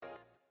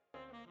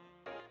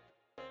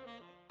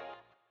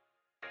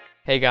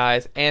Hey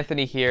guys,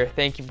 Anthony here.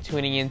 Thank you for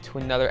tuning in to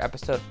another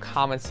episode of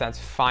Common Sense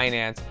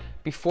Finance.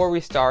 Before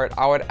we start,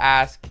 I would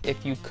ask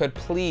if you could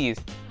please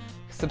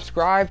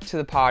subscribe to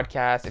the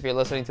podcast if you're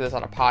listening to this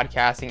on a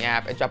podcasting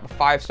app, and drop a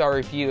 5-star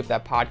review if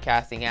that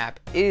podcasting app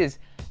is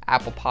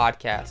Apple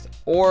Podcast.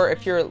 Or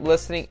if you're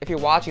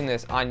watching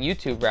this on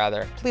YouTube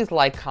rather, please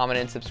like, comment,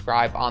 and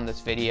subscribe on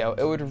this video.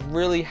 It would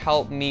really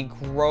help me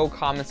grow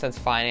Common Sense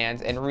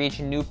Finance and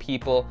reach new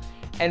people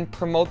and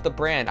promote the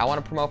brand. I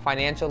want to promote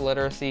financial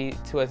literacy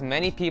to as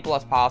many people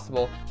as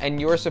possible, and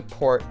your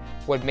support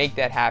would make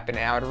that happen,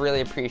 and I would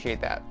really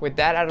appreciate that. With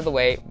that out of the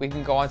way, we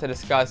can go on to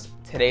discuss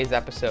today's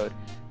episode.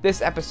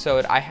 This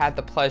episode, I had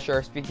the pleasure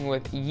of speaking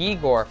with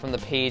Yegor from the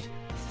page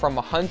From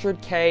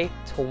 100K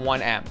to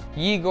 1M.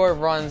 Yegor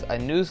runs a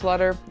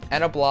newsletter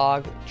and a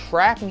blog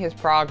tracking his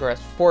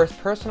progress for his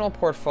personal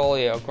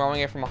portfolio,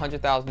 growing it from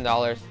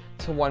 $100,000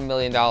 to $1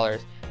 million.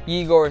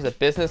 Yegor is a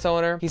business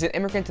owner. He's an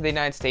immigrant to the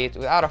United States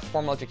without a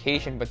formal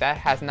education, but that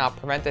has not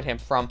prevented him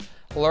from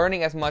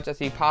learning as much as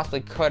he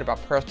possibly could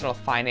about personal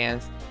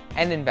finance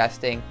and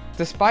investing.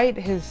 Despite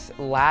his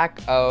lack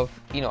of,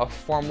 a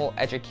formal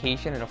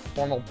education and a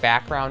formal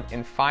background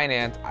in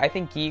finance, I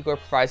think Yegor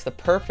provides the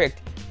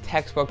perfect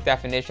textbook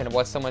definition of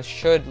what someone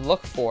should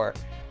look for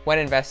when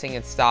investing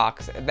in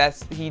stocks.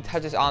 He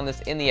touches on this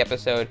in the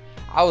episode.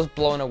 I was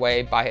blown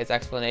away by his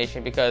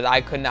explanation because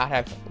I could not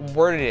have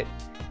worded it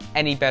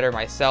any better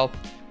myself.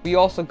 We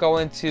also go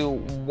into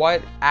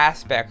what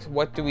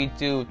do we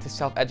do to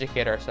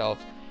self-educate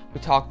ourselves. We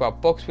talk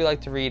about books we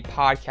like to read,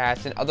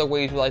 podcasts, and other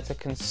ways we like to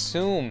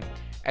consume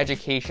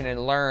education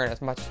and learn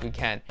as much as we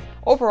can.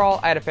 Overall,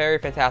 I had a very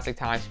fantastic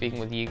time speaking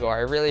with Yegor. I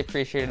really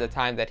appreciated the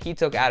time that he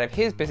took out of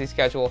his busy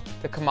schedule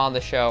to come on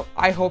the show.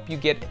 I hope you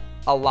get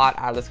a lot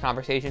out of this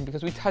conversation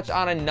because we touch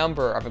on a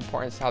number of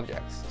important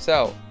subjects.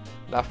 So,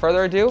 without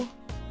further ado,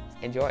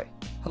 enjoy.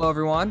 Hello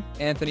everyone,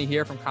 Anthony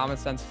here from Common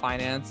Sense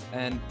Finance,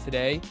 and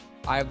today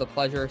I have the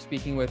pleasure of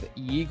speaking with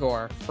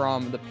Yegor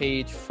from the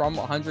page From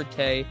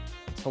 100K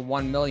to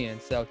 1 million.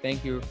 So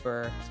thank you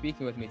for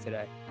speaking with me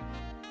today.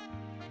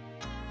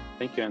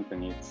 Thank you,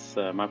 Anthony. It's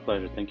my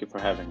pleasure. Thank you for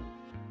having me.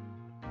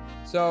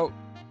 So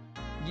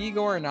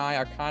Yegor and I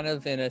are kind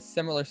of in a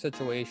similar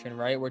situation,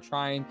 right? We're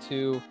trying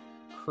to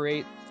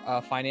create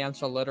a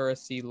financial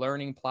literacy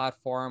learning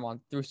platform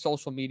through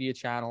social media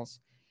channels,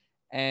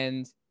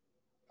 and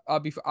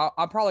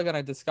I'm probably going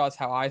to discuss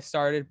how I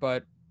started,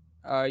 but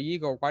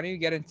Yegor, why don't you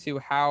get into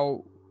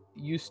how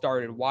you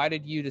started? Why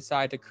did you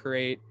decide to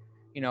create,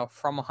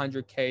 from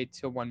 100K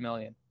to 1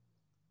 million?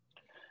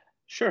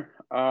 Sure.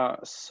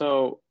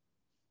 So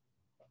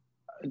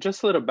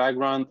just a little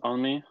background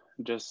on me,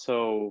 just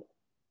so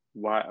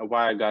why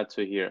I got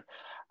to here.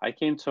 I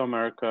came to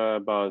America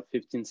about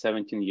 15,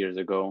 17 years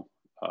ago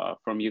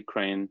from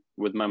Ukraine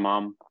with my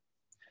mom.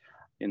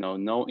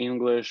 No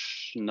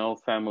English, no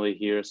family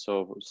here.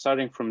 So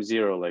starting from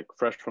zero, like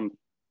fresh from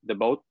the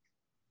boat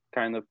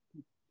kind of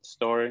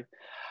story.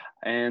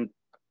 And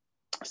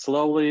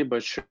slowly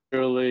but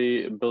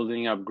surely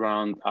building up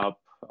ground up,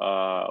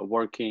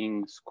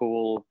 working,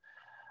 school,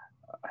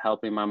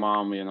 helping my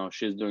mom.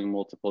 She's doing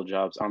multiple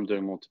jobs, I'm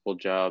doing multiple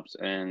jobs.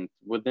 And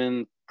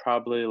within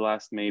probably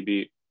last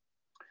maybe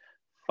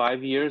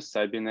 5 years,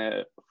 I've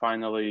been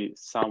finally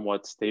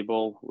somewhat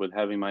stable with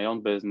having my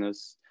own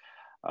business.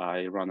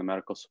 I run a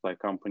medical supply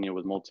company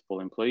with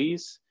multiple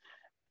employees,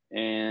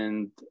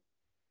 and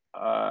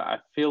I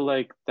feel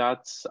like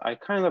I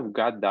kind of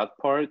got that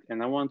part,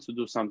 and I want to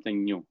do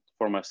something new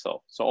for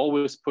myself. So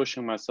always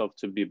pushing myself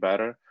to be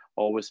better,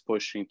 always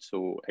pushing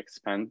to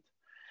expand.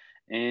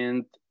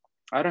 And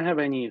I don't have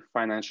any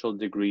financial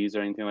degrees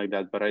or anything like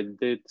that, but I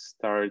did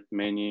start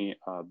many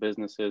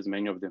businesses.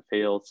 Many of them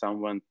failed, some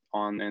went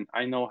on, and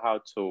I know how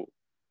to,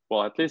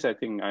 well, at least I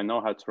think I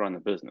know how to run a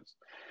business.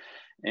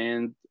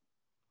 And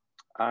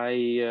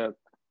I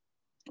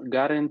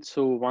got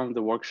into one of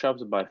the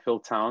workshops by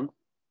Phil Town.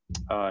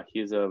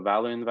 He's a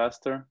value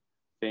investor,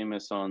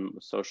 famous on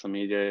social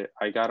media.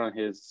 I got on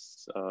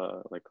his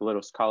like a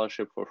little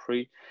scholarship for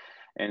free,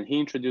 and he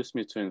introduced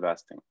me to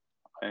investing.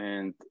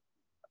 And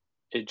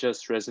it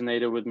just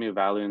resonated with me,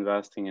 value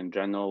investing in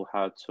general,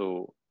 how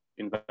to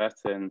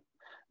invest, and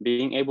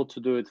being able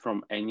to do it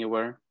from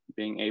anywhere,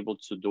 being able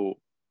to do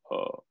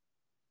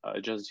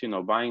just,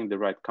 buying the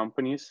right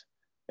companies,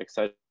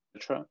 etc.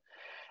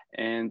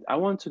 And I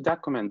want to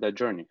document that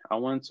journey.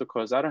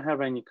 Because I don't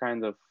have any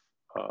kind of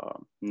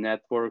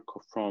network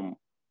from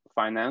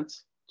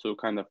finance to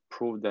kind of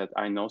prove that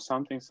I know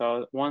something. So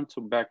I want to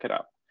back it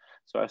up.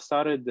 So I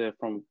started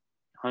from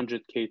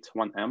 100K to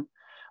 1M,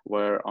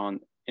 where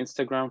on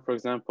Instagram, for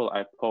example,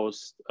 I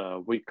post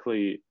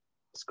weekly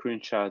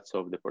screenshots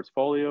of the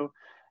portfolio.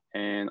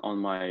 And on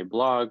my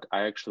blog,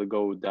 I actually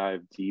go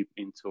dive deep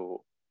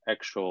into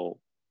actual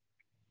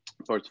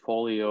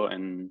portfolio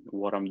and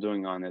what I'm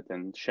doing on it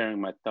and sharing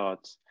my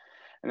thoughts.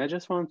 And I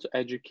just want to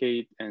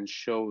educate and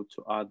show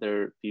to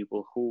other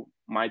people who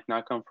might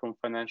not come from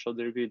financial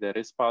degree that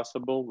is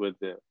possible with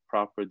the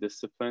proper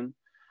discipline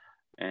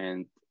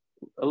and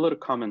a little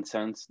common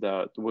sense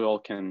that we all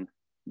can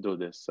do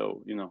this.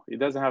 So, it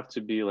doesn't have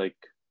to be like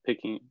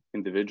picking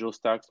individual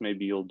stocks.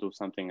 Maybe you'll do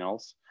something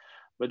else,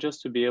 but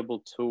just to be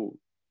able to,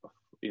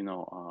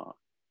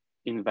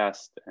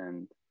 invest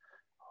and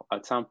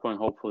at some point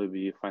hopefully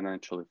be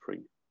financially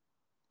free.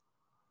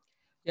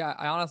 Yeah,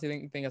 I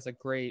honestly think that's a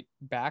great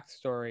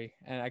backstory,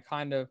 and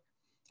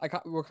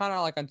we're kind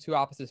of like on two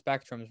opposite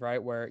spectrums,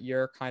 right? Where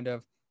you're kind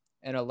of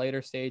in a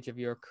later stage of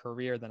your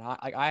career than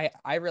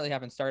I really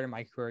haven't started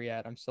my career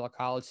yet. I'm still a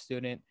college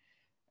student,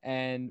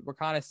 and we're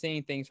kind of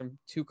seeing things from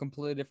two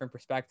completely different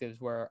perspectives.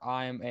 Where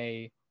I'm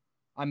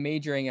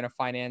majoring in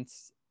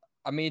finance.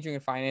 I'm majoring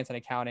in finance and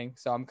accounting,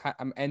 so I'm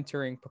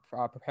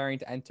preparing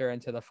to enter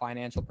into the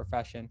financial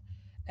profession,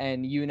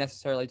 and you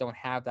necessarily don't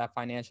have that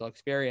financial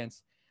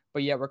experience,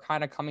 but yet we're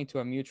kind of coming to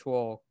a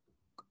mutual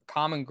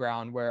common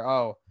ground where,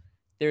 oh,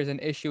 there's an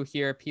issue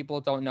here. People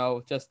don't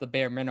know just the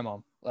bare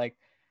minimum. Like,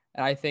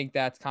 and I think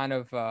that's kind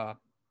of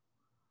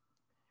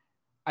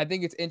I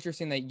think it's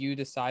interesting that you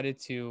decided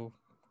to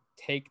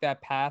take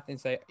that path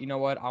and say, you know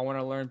what, I want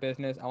to learn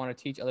business. I want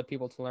to teach other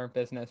people to learn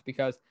business,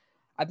 because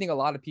I think a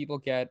lot of people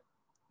get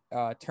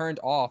turned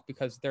off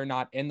because they're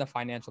not in the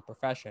financial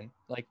profession.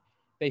 Like,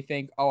 they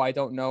think, oh, I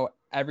don't know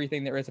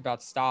everything there is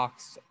about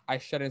stocks, I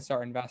shouldn't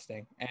start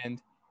investing. And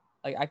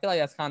like, I feel like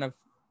that's kind of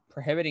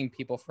prohibiting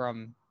people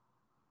from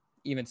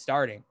even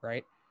starting,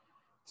 right?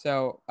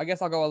 So I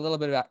guess I'll go a little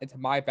bit into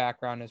my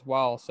background as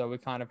well, so we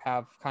kind of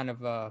have kind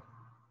of a,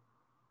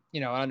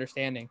 an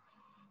understanding.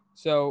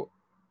 So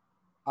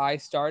I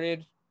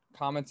started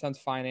Common Sense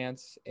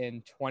Finance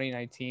in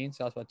 2019,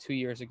 so that's about 2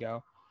 years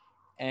ago.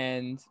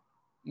 And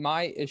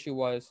my issue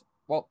was,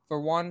 well, for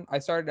one, I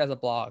started as a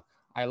blog.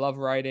 I love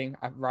writing.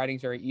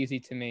 Writing's very easy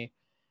to me.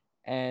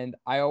 And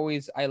I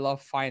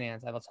love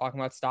finance. I love talking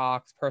about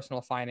stocks,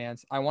 personal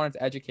finance. I wanted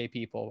to educate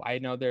people. I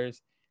know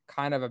there's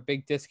kind of a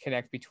big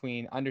disconnect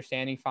between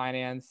understanding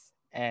finance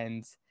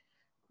and,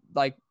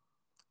 like,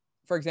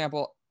 for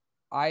example,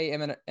 I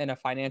am in a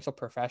financial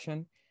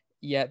profession,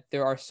 yet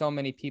there are so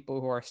many people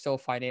who are still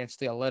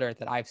financially illiterate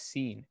that I've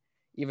seen,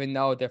 even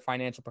though they're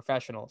financial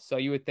professionals. So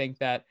you would think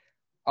that,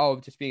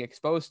 oh, just being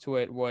exposed to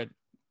it would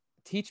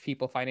teach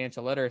people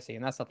financial literacy,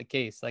 and that's not the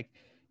case. Like,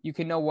 you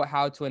can know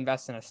how to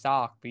invest in a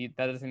stock, but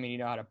that doesn't mean you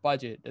know how to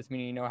budget. Doesn't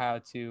mean you know how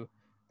to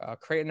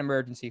create an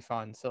emergency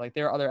fund. So like,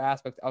 there are other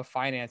aspects of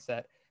finance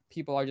that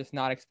people are just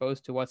not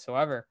exposed to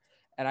whatsoever,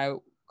 and I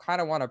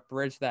kind of want to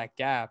bridge that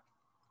gap.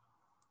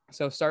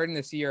 So starting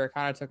this year, I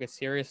kind of took it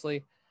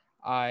seriously.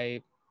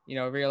 I,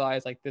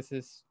 realized like,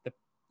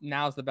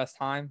 now's the best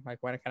time. Like,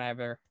 when can I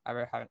ever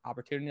have an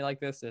opportunity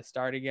like this to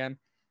start again?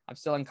 I'm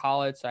still in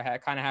college, so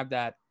kind of have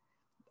that.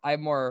 I have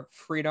more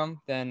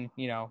freedom than,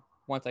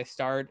 once I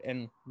start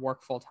and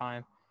work full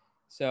time.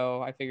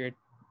 So I figured,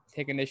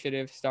 take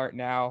initiative, start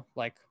now,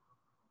 like,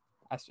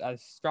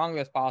 as strongly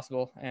as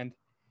possible. And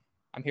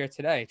I'm here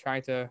today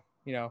trying to,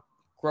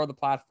 grow the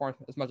platform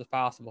as much as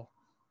possible.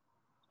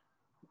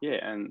 Yeah,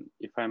 and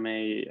if I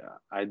may,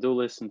 I do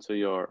listen to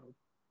your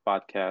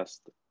podcast,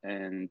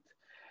 and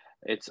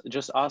it's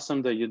just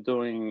awesome that you're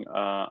doing.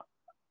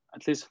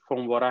 At least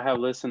from what I have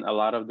listened, a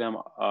lot of them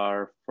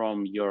are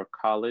from your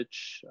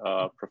college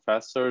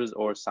professors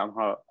or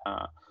somehow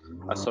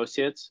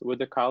associates with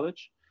the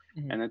college.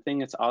 Mm-hmm. And I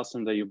think it's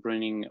awesome that you're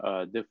bringing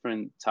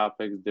different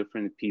topics,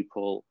 different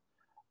people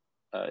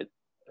uh,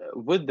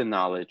 with the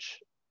knowledge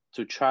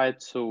to try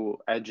to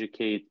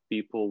educate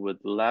people with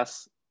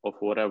less of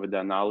whatever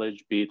their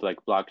knowledge, be it like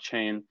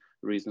blockchain.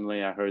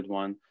 Recently, I heard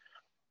one,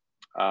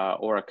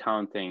 or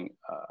accounting,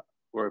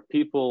 where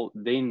people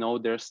they know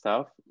their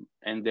stuff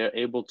and they're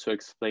able to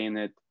explain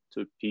it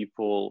to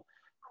people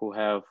who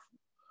have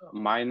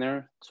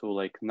minor to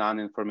like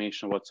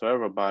non-information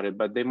whatsoever about it,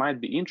 but they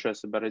might be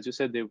interested. But as you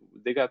said,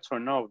 they got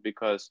turned off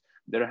because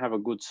they don't have a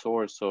good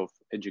source of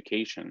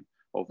education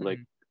of like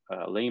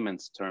Mm-hmm.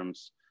 layman's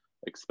terms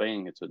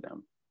explaining it to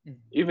them. Mm-hmm.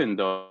 Even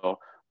though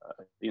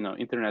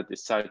internet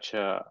is such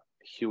a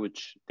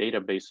huge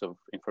database of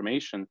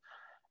information,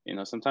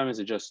 sometimes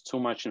it's just too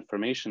much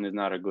information is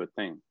not a good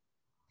thing.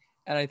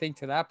 And I think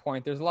to that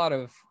point, there's a lot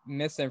of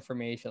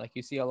misinformation. Like,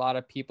 you see a lot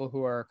of people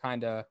who are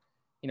kind of,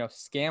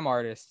 scam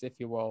artists, if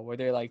you will, where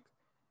they're like,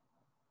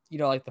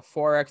 like the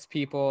Forex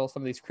people,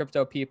 some of these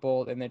crypto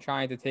people, and they're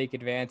trying to take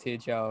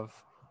advantage of,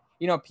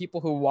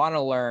 people who want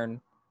to learn.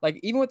 Like,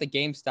 even with the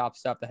GameStop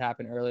stuff that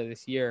happened earlier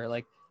this year,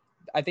 like,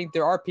 I think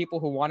there are people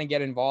who want to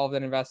get involved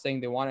in investing.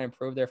 They want to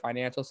improve their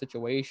financial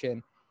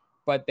situation,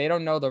 but they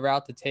don't know the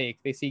route to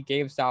take. They see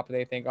GameStop and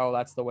they think, oh,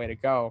 that's the way to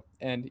go.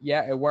 And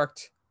yeah, it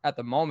worked at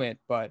the moment,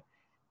 but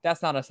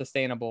that's not a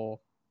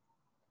sustainable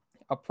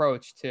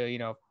approach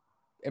to,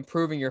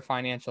 improving your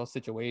financial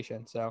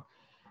situation. So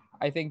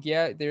I think,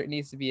 yeah, there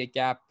needs to be a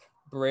gap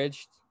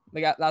bridged.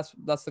 Like,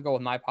 that's the goal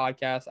with my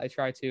podcast. I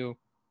try to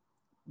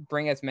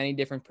bring as many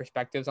different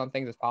perspectives on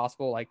things as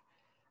possible. Like,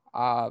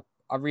 uh,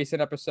 a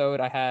recent episode,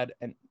 I had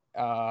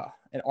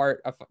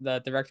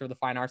the director of the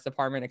fine arts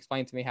department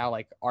explain to me how,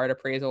 like, art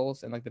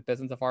appraisals and like the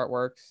business of art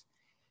works.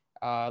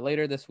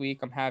 Later this week,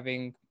 I'm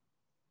having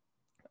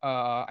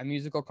a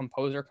musical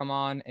composer come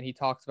on, and he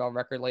talks about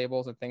record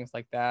labels and things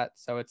like that.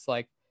 So it's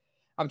like,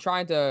 I'm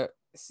trying to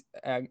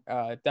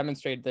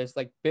demonstrated there's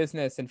like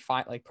business and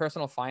like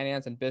personal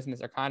finance and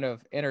business are kind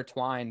of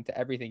intertwined to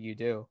everything you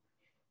do.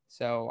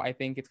 So I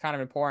think it's kind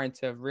of important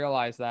to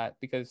realize that,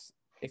 because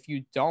if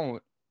you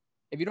don't,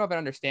 if you don't have an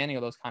understanding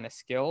of those kind of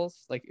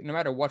skills, like no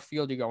matter what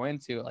field you go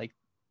into, like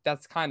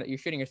that's kind of, you're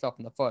shooting yourself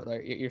in the foot.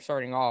 Like you're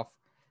starting off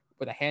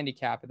with a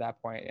handicap at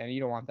that point, and you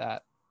don't want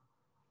that.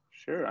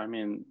 Sure. I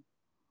mean,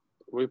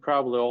 we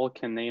probably all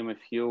can name a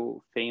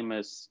few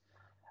famous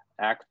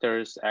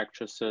actors,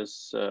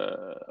 actresses,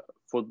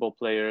 football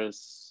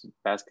players,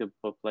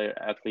 basketball player,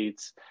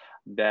 athletes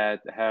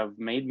that have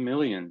made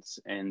millions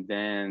and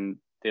then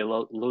they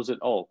lose it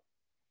all.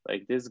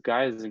 Like these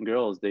guys and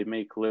girls, they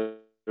make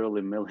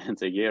literally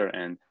millions a year,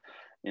 and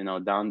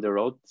down the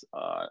road,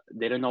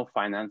 they don't know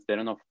finance, they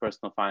don't know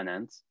personal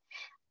finance.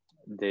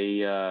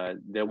 They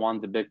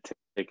want the big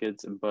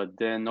tickets, but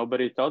then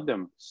nobody taught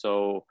them,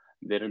 so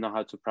they don't know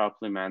how to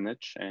properly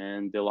manage,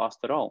 and they lost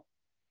it all.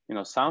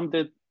 Some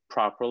did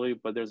properly,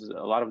 but there's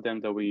a lot of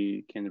them that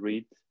we can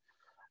read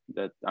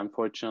that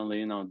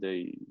unfortunately,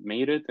 they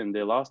made it and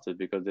they lost it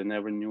because they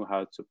never knew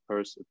how to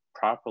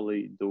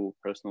properly do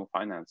personal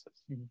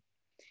finances. Mm-hmm.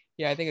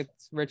 Yeah, I think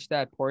it's Rich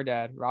Dad Poor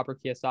Dad. Robert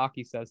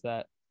Kiyosaki says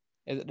that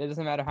it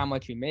doesn't matter how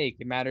much you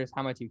make; it matters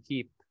how much you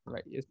keep.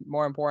 Right? It's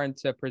more important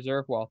to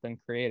preserve wealth than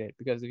create it.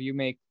 Because if you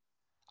make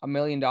 $1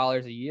 million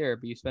a year,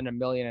 but you spend $1.5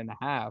 million,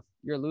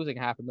 you're losing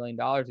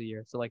 $500,000 a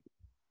year. So like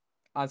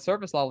on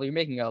surface level, you're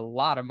making a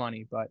lot of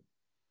money, but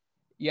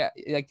yeah,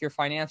 like your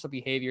financial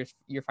behaviors,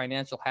 your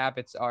financial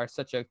habits are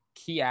such a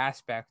key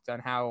aspect on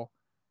how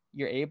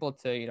you're able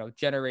to,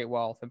 generate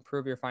wealth,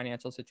 improve your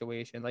financial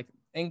situation. Like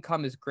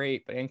income is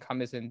great, but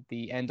income isn't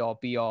the end all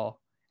be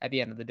all at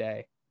the end of the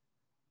day.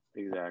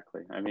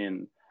 Exactly. I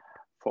mean,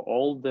 for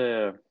all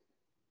the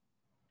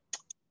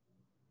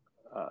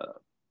uh,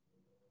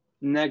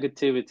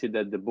 negativity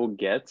that the book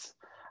gets,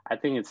 I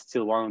think it's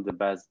still one of the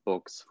best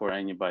books for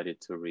anybody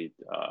to read.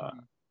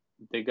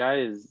 The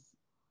guy is,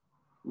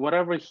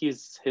 whatever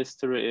his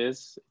history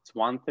is, it's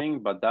one thing,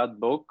 but that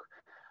book,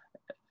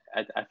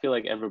 I feel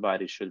like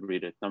everybody should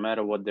read it, no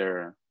matter what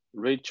they're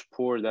rich,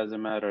 poor,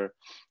 doesn't matter.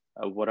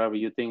 Whatever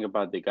you think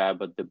about the guy,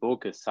 but the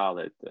book is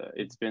solid.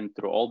 It's been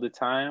through all the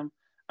time.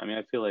 I mean,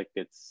 I feel like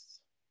it's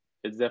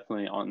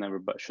definitely on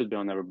everybody, should be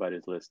on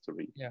everybody's list to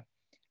read. Yeah.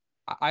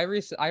 I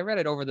read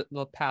it over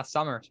the past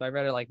summer. So I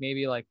read it like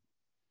maybe like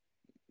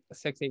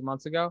 6-8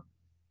 months ago.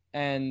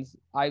 And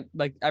I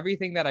like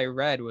everything that I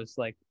read was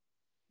like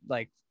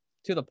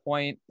to the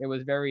point. It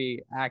was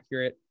very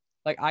accurate.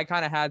 Like I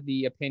kind of had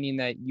the opinion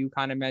that you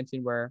kind of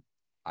mentioned, where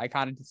I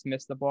kind of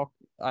dismissed the book.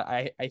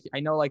 I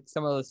know like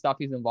some of the stuff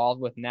he's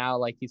involved with now,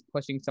 like he's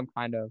pushing some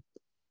kind of,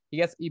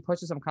 he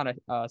pushes some kind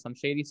of some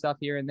shady stuff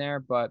here and there,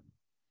 but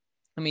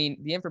I mean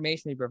the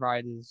information he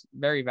provides is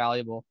very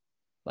valuable.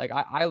 Like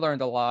I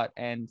learned a lot,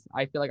 and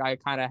I feel like I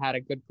kind of had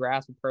a good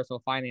grasp of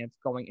personal finance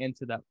going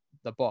into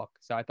the book.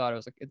 So I thought it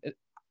was like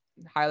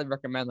highly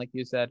recommend, like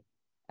you said,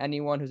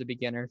 anyone who's a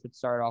beginner should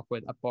start off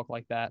with a book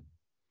like that.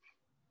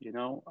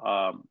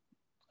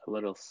 A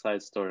little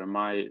side story.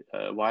 My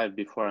wife,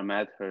 before I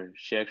met her,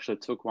 she actually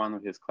took one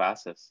of his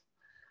classes,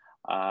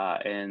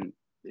 and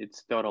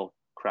it's total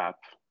crap.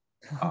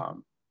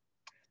 Um,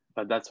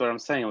 but that's what I'm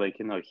saying. Like,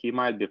 he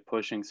might be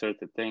pushing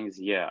certain things.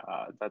 Yeah,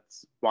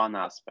 that's one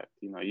aspect.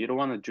 You don't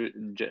want to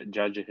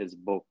judge his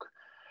book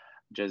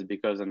just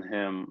because on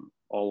him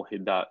all he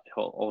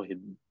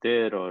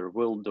did or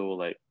will do.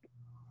 Like,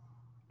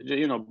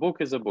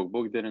 book is a book.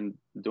 Book didn't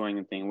do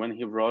anything when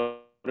he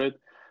wrote it.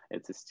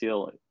 It's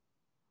still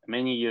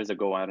many years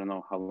ago. I don't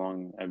know how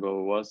long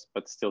ago it was,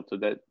 but still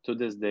to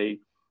this day,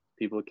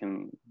 people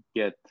can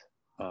get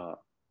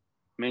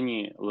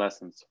many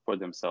lessons for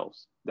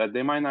themselves that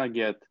they might not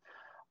get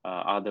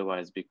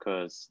otherwise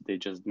because they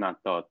just not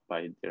taught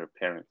by their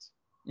parents,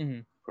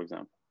 Mm-hmm. for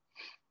example.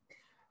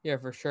 Yeah,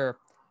 for sure.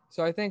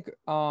 So I think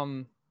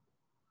a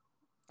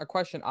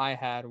question I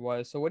had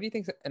was, so what do you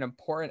think is an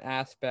important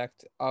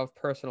aspect of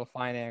personal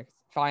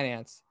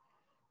finance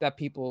that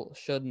people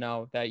should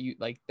know, that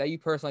you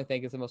personally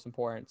think is the most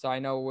important? So I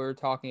know we're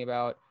talking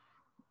about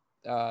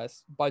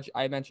budget.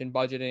 I mentioned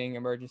budgeting,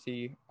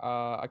 emergency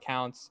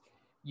accounts.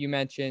 You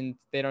mentioned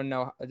they don't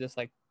know just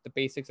like the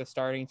basics of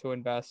starting to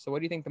invest. So what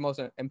do you think the most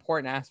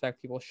important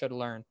aspect people should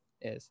learn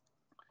is?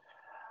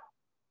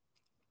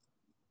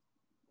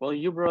 Well,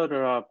 you brought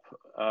her up.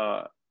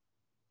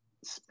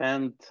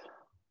 Spend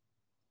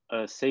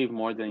Save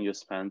more than you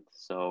spend.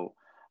 So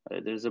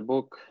there's a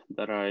book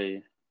that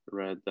I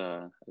read.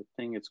 I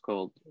think it's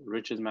called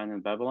Richest Man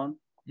in Babylon.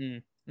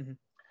 Mm-hmm.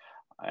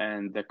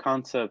 And the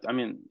concept, I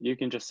mean, you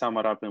can just sum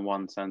it up in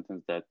one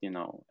sentence that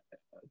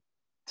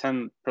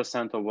 10%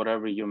 of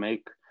whatever you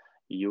make,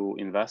 you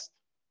invest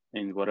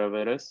in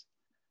whatever it is.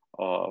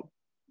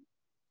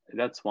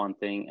 That's one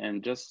thing.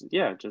 And just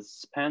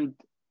spend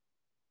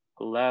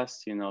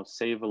less,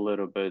 save a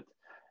little bit,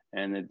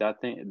 and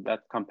that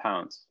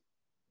compounds.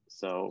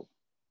 So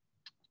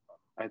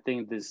I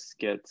think this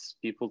gets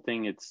people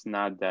think it's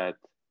not that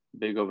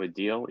big of a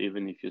deal,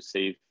 even if you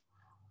save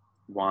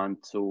 1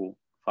 to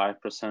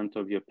 5%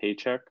 of your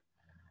paycheck.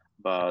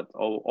 but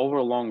over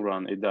a long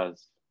run, it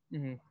does.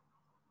 Hmm.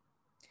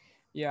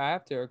 Yeah, I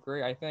have to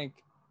agree. I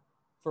think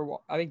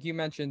I think you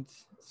mentioned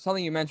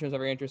something you mentioned was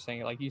very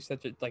interesting. Like you said,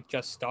 like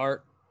just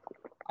start.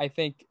 I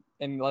think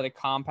and let it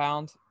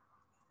compound.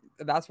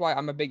 That's why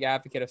I'm a big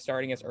advocate of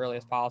starting as early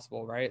as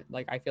possible, right?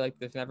 Like I feel like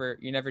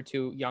you're never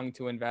too young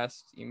to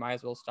invest. You might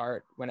as well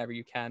start whenever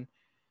you can.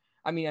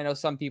 I mean, I know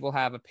some people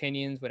have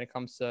opinions when it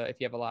comes to if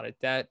you have a lot of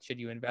debt, should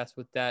you invest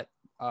with debt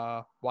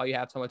while you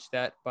have so much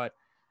debt? But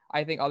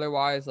I think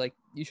otherwise, like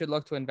you should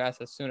look to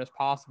invest as soon as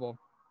possible.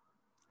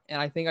 And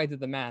I think I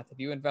did the math. If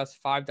you invest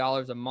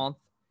 $5 a month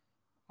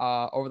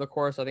over the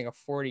course, I think of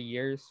 40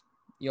 years,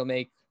 you'll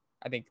make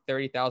I think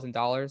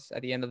 $30,000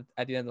 at the end of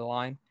the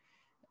line.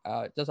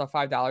 Just on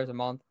 $5 a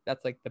month,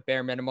 that's like the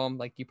bare minimum.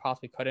 Like you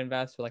possibly could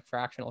invest with like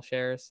fractional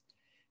shares.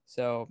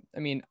 So I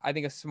mean, I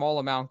think a small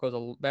amount goes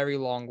a very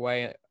long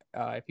way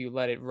if you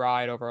let it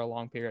ride over a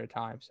long period of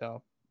time.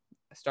 So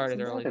start as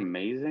Isn't early that as you.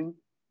 amazing?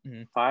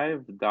 Mhm.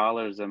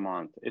 $5 a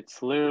month.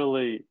 It's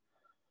literally,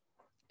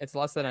 It's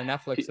less than a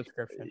Netflix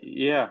subscription.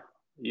 yeah,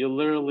 you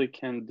literally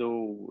can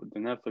do the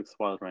Netflix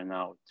wallet right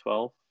now,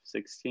 12,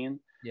 16.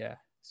 Yeah,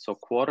 So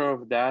quarter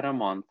of that a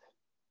month.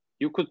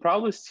 You could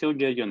probably still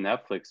get your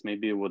Netflix,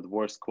 maybe with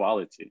worse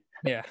quality.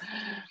 yeah.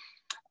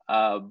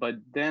 But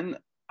then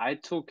I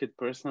took it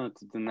personally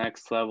to the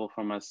next level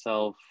for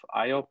myself.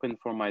 I opened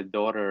for my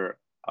daughter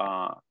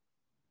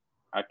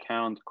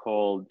account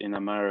called in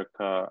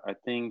America, I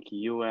think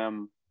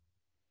UMSC.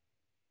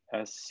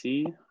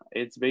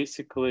 It's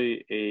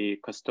basically a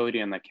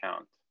custodian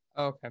account.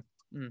 Okay.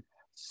 Mm.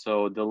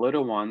 So the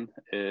little one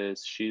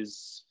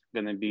she's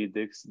gonna be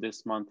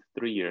this month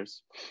 3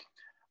 years.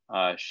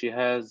 She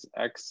has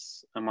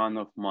X amount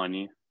of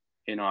money.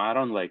 I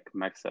don't like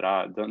max it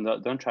out.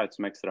 Don't try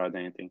to max it out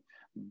anything.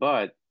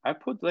 But I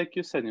put, like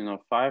you said,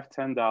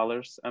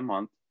 $5-10 a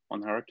month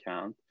on her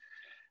account.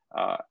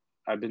 Uh,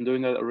 I've been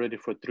doing that already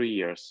for 3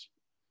 years.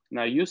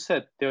 Now you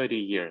said 30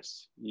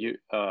 years.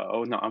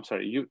 Oh no, I'm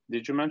sorry.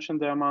 Did you mention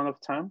the amount of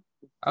time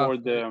for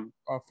 40, the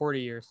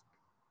 40 years.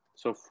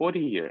 so 40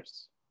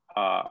 years.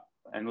 Uh,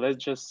 and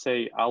let's just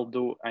say I'll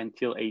do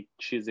until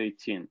she's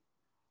 18.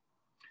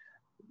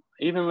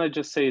 Even let's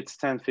just say it's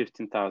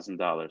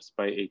 $10,000-15,000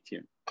 by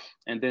 18,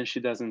 and then she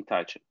doesn't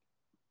touch it,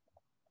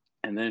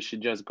 and then she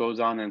just goes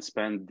on and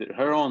spend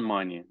her own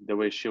money the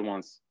way she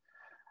wants.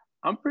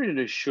 I'm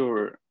pretty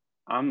sure,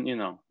 I'm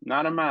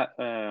not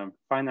a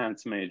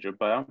finance major,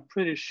 but I'm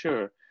pretty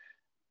sure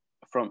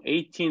from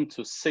 18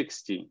 to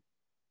 60,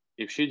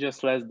 if she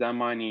just lets that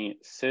money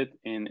sit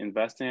in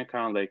investing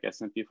account like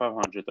S&P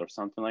 500 or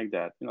something like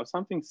that,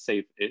 something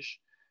safe-ish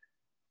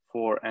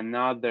for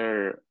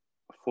another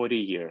 40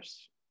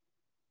 years,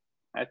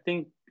 I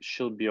think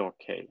she'll be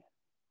okay,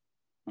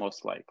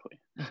 most likely.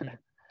 Mhm.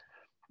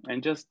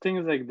 And just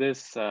things like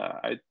this,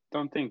 I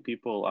don't think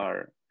people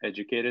are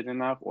educated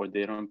enough, or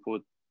they don't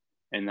put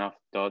enough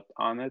thought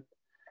on it.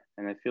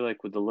 And I feel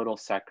like with a little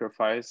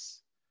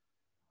sacrifice,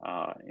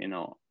 uh, you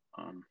know,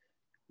 um,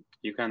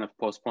 you kind of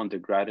postpone the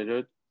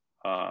gratitude.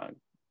 Uh,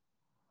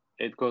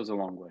 it goes a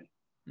long way.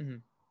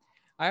 Mhm.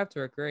 I have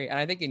to agree. And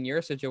I think in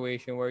your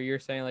situation where you're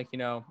saying like,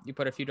 you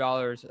put a few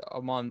dollars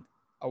a month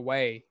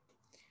away,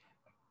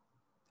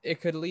 it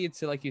could lead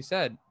to, like you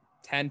said,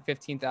 $10,000,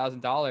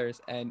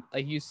 $15,000. And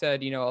like you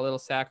said, a little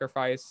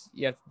sacrifice,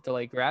 you have to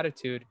delay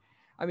gratitude.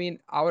 I mean,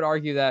 I would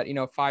argue that,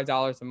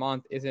 $5 a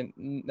month isn't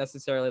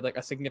necessarily like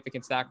a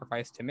significant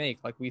sacrifice to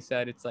make. Like we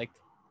said, it's like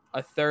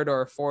a third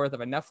or a fourth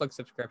of a Netflix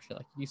subscription.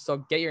 Like you still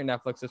get your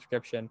Netflix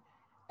subscription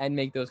and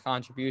make those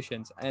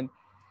contributions. And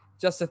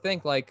just to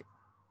think, like,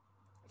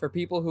 for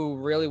people who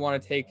really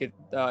want to take it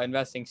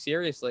investing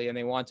seriously and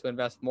they want to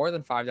invest more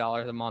than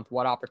 $5 a month,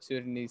 what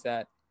opportunities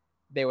that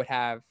they would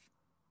have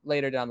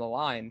later down the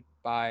line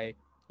by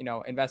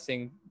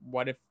investing.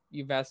 What if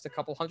you invest a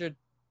couple $100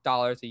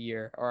 a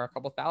year or a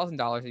couple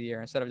 $1,000 a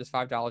year instead of just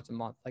 $5 a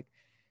month? Like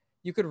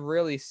you could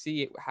really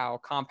see how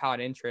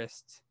compound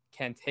interest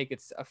can take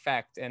its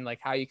effect and like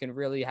how you can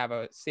really have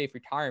a safe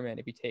retirement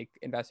if you take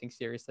investing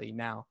seriously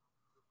now.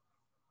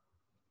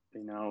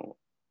 You know,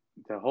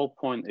 the whole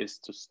point is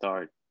to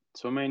start.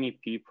 So many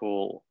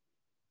people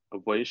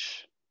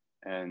wish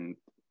and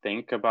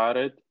think about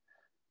it,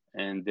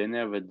 and they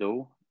never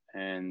do.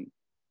 And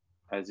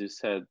as you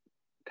said,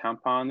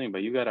 compounding,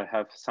 but you gotta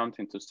have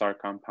something to start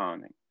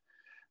compounding.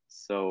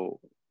 So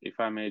if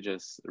I may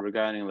just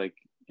regarding, like,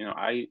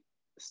 I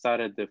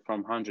started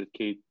from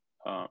 100K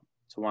to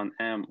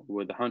 1M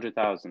with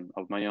 100,000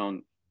 of my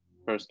own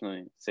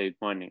personally saved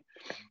money.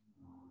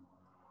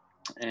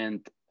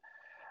 And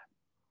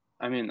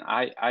I mean,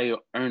 I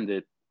earned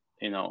it,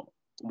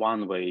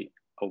 one way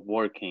of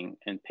working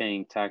and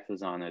paying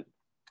taxes on it.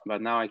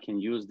 But now I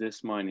can use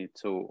this money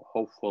to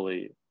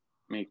hopefully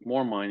make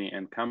more money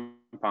and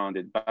compound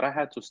it. But I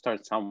had to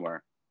start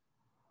somewhere.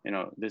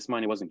 This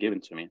money wasn't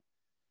given to me.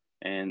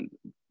 And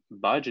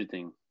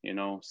budgeting,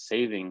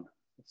 saving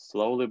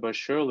slowly but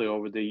surely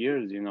over the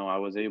years, I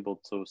was able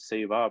to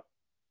save up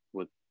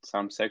with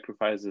some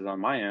sacrifices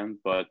on my end.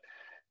 But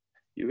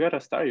you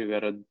gotta start. You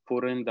gotta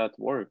put in that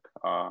work.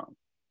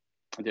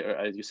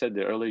 as you said,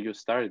 the earlier you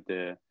start,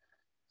 the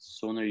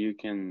sooner you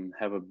can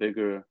have a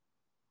bigger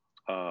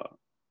uh,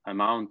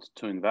 amount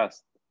to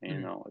invest,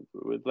 Hmm.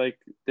 with like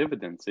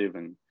dividends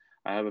even.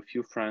 I have a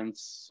few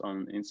friends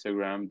on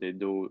Instagram, they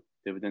do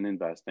dividend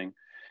investing,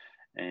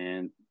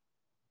 and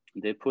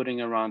they're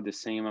putting around the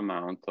same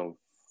amount of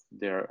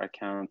their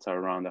accounts are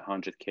around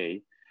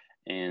 100K.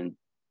 And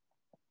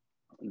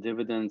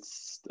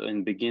dividends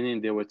in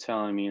beginning, they were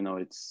telling me,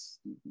 it's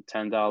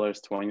 $10,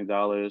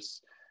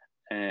 $20,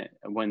 and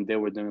when they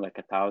were doing like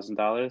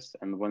 $1,000,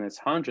 and when it's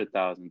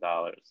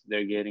 $100,000,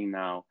 they're getting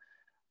now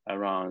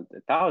around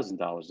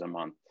 $1,000 a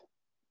month.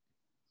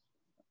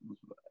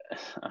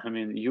 I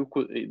mean,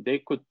 they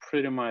could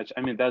pretty much,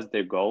 I mean, that's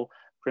their goal,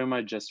 pretty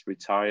much just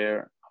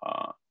retire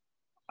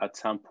at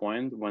some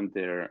point when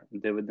their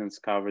dividends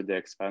cover their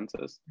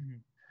expenses. Hmm.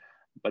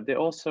 But they're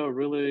also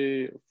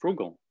really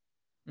frugal.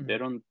 They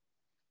Hmm.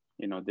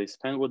 don't, they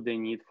spend what they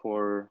need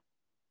for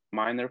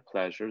minor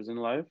pleasures in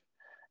life,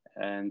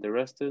 and the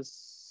rest is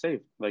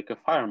saved, like a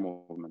fire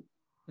movement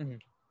Hmm.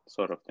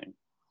 sort of thing,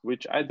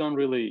 which I don't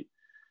really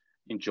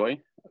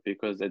enjoy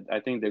because I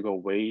think they go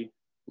way,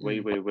 way,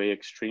 Hmm. way, way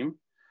extreme.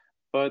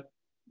 But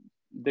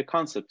the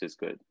concept is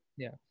good.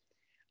 Yeah.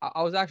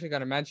 I was actually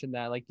going to mention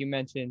that. Like you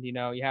mentioned,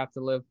 you have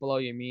to live below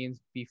your means,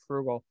 be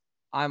frugal.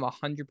 I'm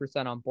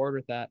 100% on board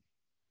with that.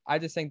 I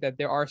just think that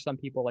there are some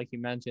people, like you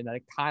mentioned,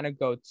 that kind of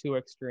go too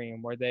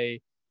extreme where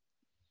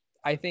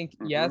I think,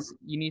 Mm-hmm. yes,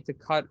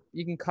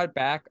 you can cut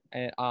back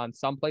on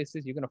some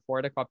places, you can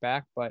afford to cut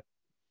back. But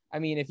I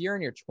mean, if you're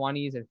in your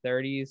 20s and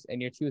 30s and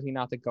you're choosing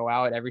not to go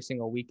out every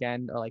single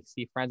weekend or like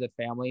see friends and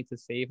family to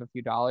save a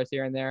few dollars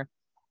here and there,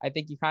 I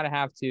think you kind of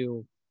have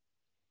to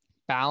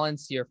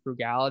balance your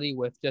frugality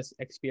with just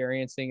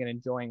experiencing and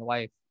enjoying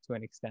life to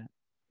an extent.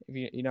 If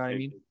you know what I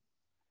mean?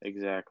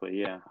 Exactly.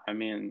 Yeah. I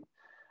mean,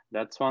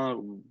 that's one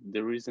of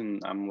the reason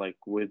I'm like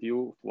with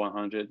you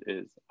 100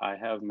 is I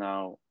have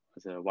now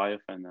as a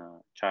wife and a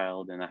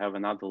child, and I have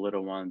another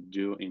little one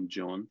due in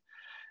June.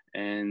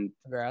 And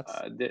Congrats.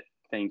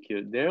 thank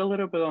you. They're a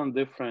little bit on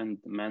different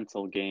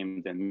mental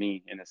game than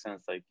me in a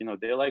sense. Like,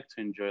 they like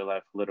to enjoy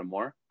life a little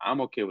more.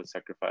 I'm okay with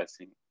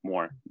sacrificing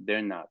more.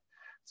 They're not.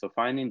 So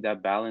finding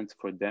that balance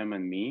for them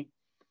and me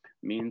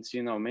means,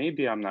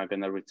 maybe I'm not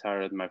gonna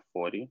retire at my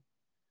 40,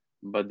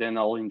 but then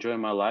I'll enjoy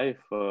my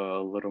life a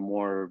little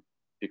more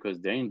because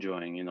they're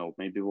enjoying.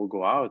 Maybe we'll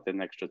go out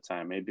an extra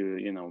time. Maybe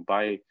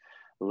buy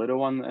a little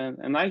one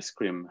an ice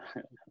cream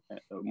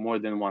more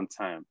than one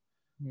time.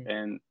 Hmm.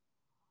 And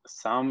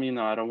some,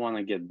 I don't want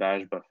to get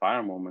bashed by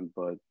fire moment,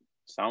 but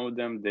some of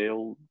them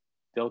they'll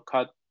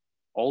cut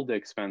all the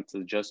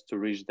expenses just to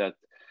reach that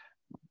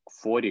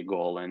 40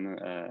 goal and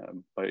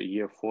by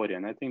year 40.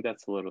 And I think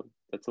that's a little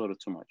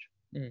too much.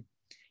 Hmm.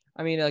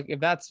 I mean, like if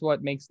that's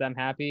what makes them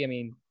happy, I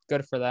mean,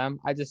 good for them.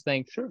 I just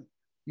think Sure.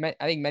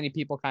 I think many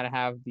people kind of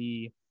have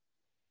the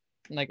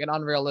like an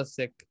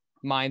unrealistic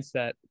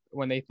mindset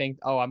when they think,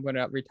 oh, I'm going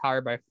to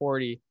retire by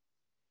 40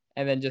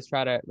 and then just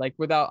try to like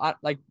without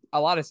like a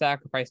lot of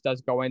sacrifice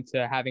does go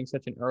into having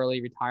such an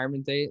early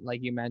retirement date.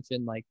 Like you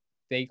mentioned, like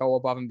they go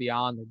above and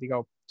beyond, like they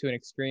go to an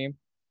extreme.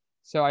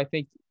 So I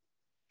think,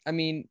 I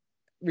mean,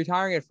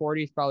 retiring at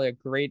 40 is probably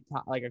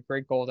like a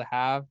great goal to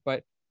have,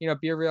 but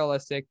be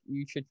realistic.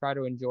 You should try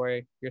to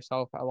enjoy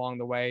yourself along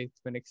the way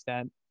to an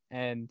extent.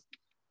 And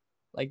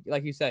like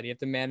you said, you have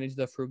to manage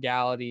the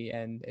frugality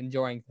and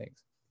enjoying things.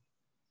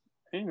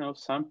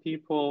 Some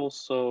people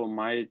so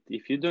might,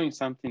 if you're doing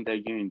something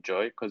that you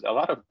enjoy, because a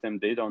lot of them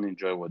they don't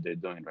enjoy what they're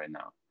doing right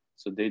now,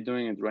 so they're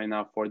doing it right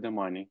now for the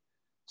money,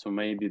 to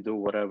maybe do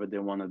whatever they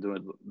want to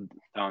do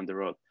down the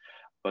road.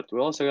 But we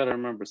also got to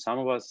remember some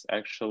of us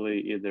actually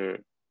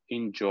either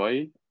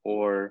enjoy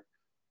or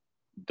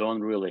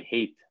don't really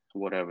hate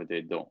whatever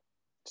they do.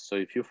 So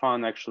if you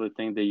found actually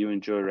thing that you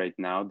enjoy right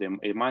now, then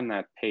it might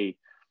not pay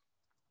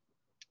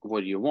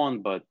what you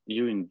want, but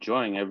you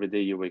enjoying every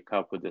day you wake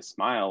up with a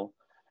smile.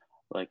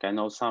 Like I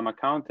know some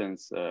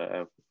accountants,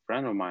 a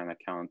friend of mine,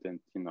 accountant,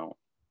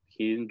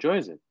 he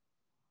enjoys it.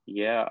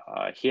 Yeah,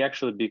 he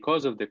actually,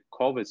 because of the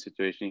COVID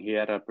situation, he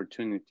had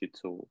opportunity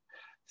to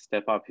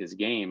step up his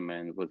game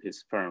and with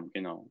his firm,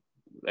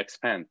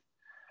 expand.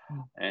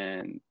 Mm.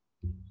 And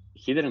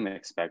he didn't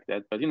expect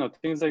that, but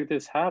things like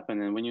this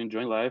happen. And when you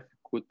enjoy life,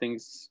 good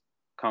things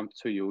come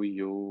to you.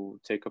 You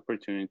take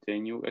opportunity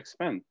and you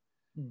expand,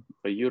 Mm.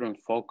 but you don't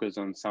focus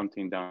on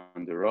something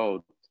down the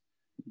road.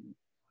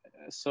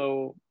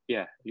 So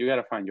yeah, you got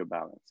to find your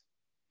balance.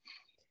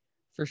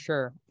 For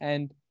sure.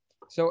 And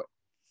so,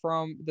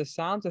 from the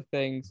sounds of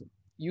things,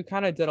 you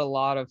kind of did a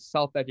lot of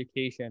self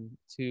education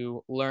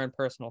to learn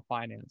personal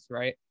finance,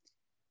 right?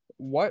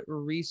 What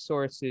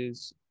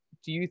resources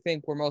do you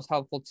think were most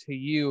helpful to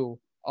you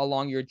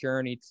along your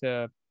journey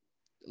to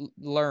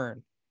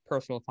learn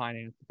personal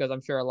finance? Because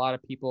I'm sure a lot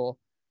of people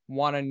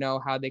want to know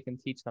how they can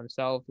teach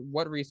themselves.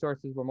 What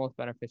resources were most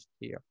beneficial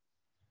to you?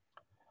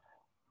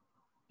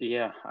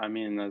 Yeah, I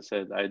mean, as I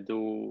said, I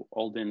do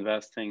all the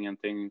investing and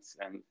things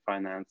and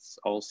finance,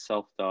 all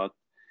self-taught,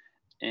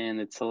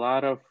 and it's a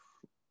lot of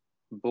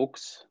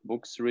books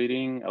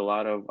reading. A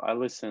lot of I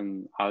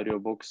listen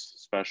audiobooks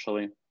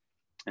especially,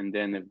 and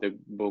then if the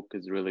book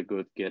is really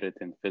good, get it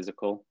in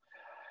physical.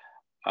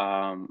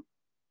 Um,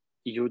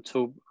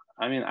 YouTube.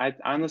 I mean, I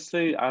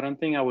honestly I don't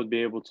think I would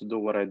be able to do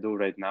what I do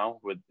right now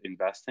with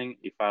investing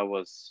if I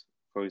was,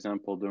 for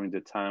example, during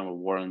the time of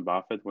Warren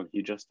Buffett when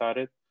he just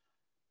started,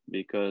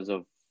 because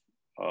of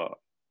uh,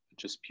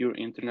 just pure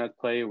internet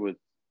play with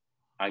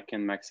I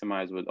can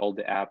maximize with all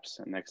the apps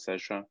and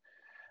etc.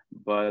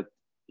 But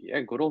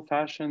yeah, good old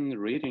fashioned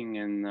reading,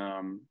 and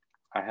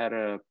I had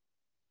a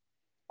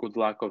good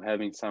luck of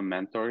having some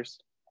mentors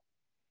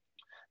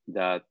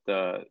that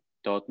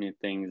taught me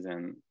things,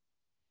 and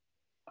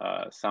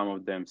some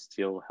of them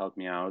still help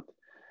me out.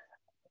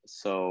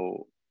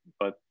 So,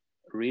 but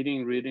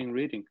reading.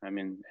 I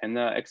mean,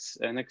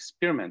 and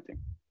experimenting,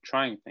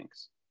 trying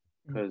things,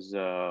 Mhm. because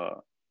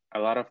a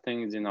lot of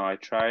things, I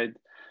tried,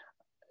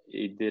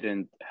 it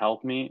didn't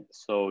help me.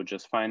 So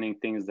just finding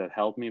things that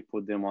help me,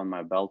 put them on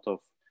my belt of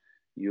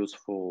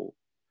useful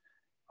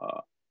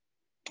uh,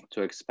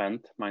 to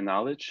expand my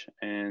knowledge,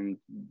 and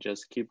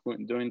just keep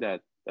doing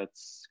that.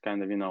 That's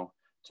kind of,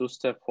 2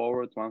 step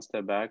forward, 1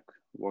 step back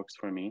works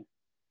for me.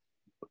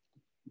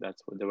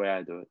 That's the way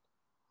I do it.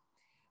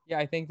 Yeah,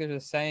 I think there's a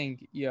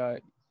saying, yeah,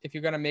 if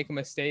you're gonna make a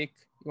mistake,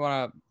 you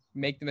want to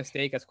make the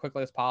mistake as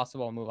quickly as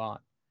possible and move on,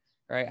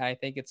 right? I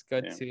think it's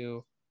good Yeah.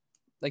 to,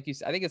 like you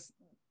said, I think it's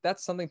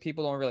that's something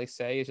people don't really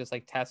say is just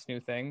like test new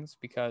things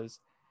because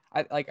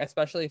I like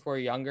especially if we're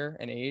younger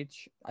in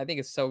age, I think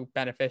it's so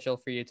beneficial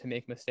for you to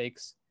make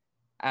mistakes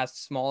as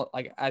small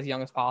like as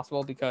young as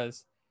possible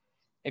because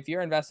if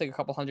you're investing a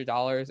couple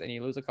 $100 and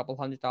you lose a couple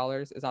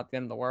 $100, it's not the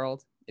end of the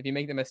world. If you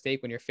make the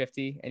mistake when you're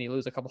 50 and you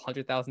lose a couple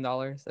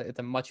 $100,000, it's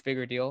a much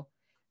bigger deal.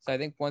 So I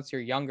think once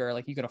you're younger,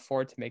 like you can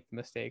afford to make the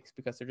mistakes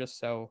because they're just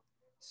so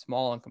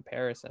small in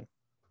comparison.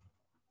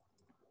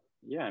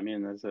 Yeah, I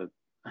mean, as a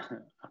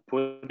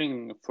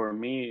putting for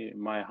me,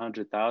 my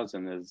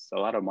 100,000 is a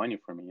lot of money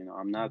for me.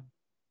 I'm not,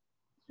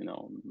 you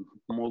know,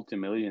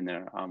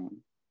 multimillionaire.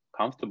 I'm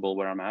comfortable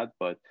where I'm at,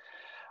 but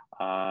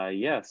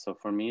yeah. So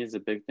for me, it's a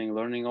big thing.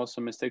 Learning also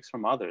mistakes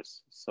from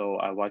others. So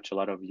I watch a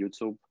lot of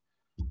YouTube.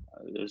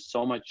 There's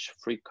so much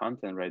free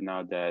content right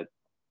now that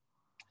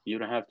you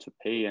don't have to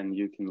pay, and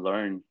you can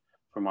learn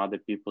from other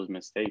people's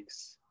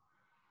mistakes.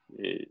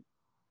 It,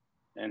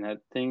 and I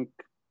think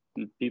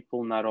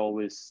people not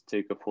always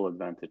take a full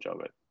advantage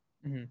of it.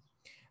 Mm-hmm.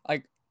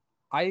 Like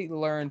I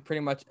learned pretty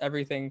much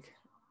everything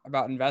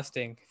about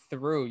investing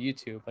through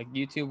YouTube. Like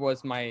YouTube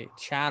was my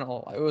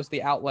channel. It was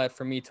the outlet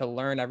for me to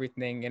learn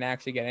everything and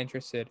actually get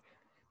interested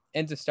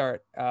and to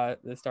start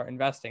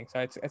investing. So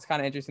it's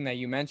kind of interesting that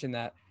you mentioned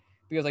that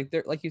because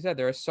like you said,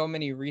 there are so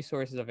many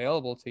resources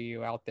available to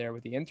you out there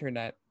with the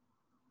internet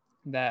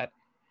that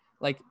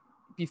like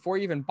before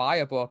you even buy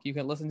a book, you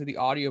can listen to the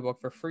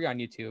audiobook for free on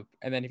YouTube.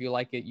 And then if you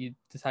like it, you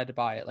decide to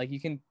buy it. Like you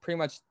can pretty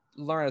much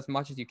learn as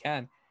much as you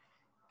can.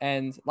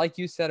 And like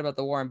you said about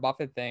the Warren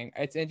Buffett thing,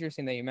 it's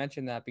interesting that you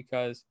mentioned that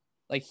because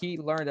like he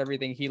learned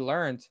everything he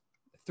learned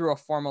through a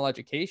formal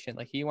education.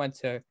 Like he went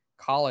to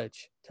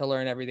college to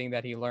learn everything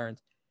that he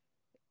learned.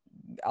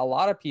 A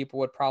lot of people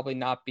would probably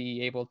not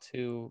be able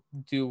to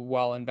do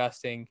well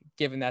investing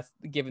given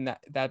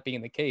that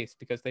being the case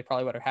because they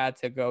probably would have had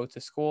to go to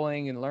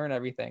schooling and learn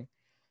everything.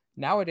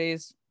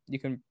 Nowadays, you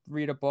can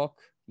read a book,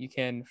 you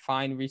can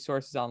find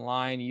resources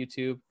online,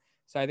 YouTube.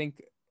 So I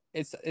think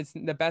it's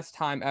the best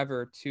time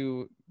ever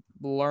to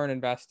learn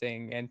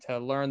investing and to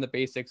learn the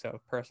basics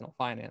of personal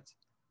finance.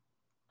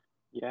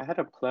 Yeah, I had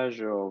a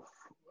pleasure of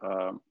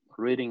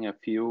reading a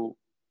few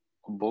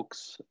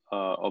books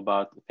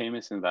about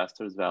famous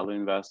investors, value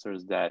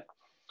investors that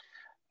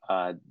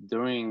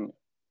during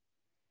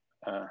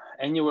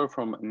anywhere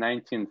from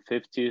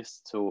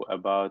 1950s to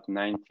about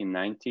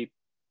 1990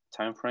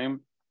 timeframe,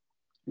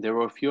 there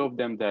were a few of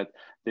them that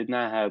did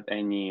not have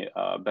any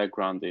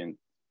background in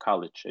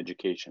college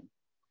education.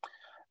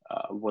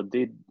 Uh, what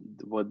they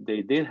what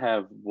they did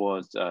have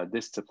was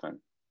discipline,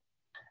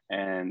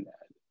 and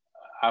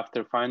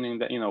after finding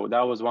that,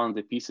 that was one of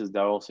the pieces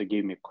that also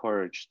gave me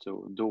courage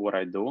to do what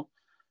I do,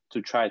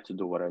 to try to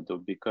do what I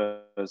do,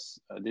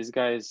 because these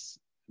guys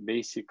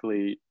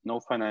basically no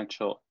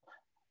financial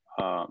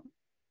uh,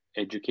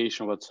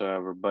 education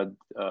whatsoever, but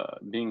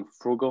being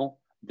frugal,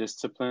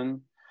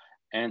 disciplined,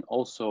 and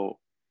also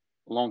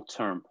long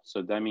term.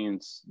 So that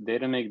means they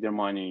didn't make their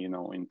money,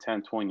 in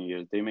 10, 20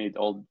 years. They made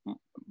all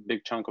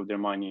big chunk of their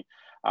money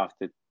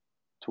after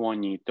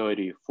 20,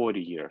 30, 40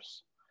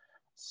 years.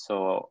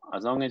 So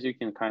as long as you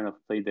can kind of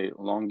play the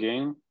long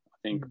game, I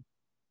think Mhm.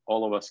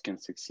 all of us can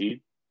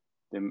succeed.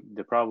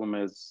 The problem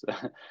is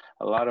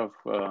a lot of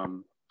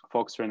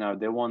folks right now,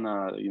 they want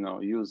to,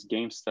 use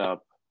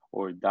GameStop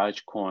or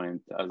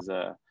Dogecoin as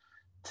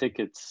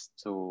tickets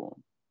to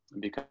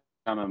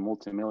become a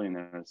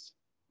multimillionaires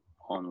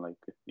on, like,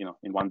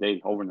 in one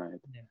day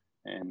overnight. Yeah.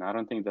 And I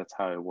don't think that's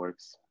how it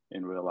works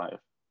in real life.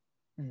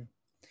 Mhm.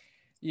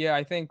 Yeah,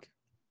 I think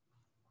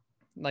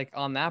like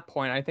on that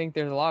point, I think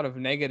there's a lot of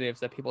negatives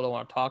that people don't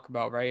want to talk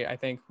about, right? I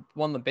think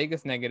one of the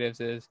biggest negatives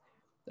is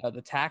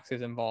the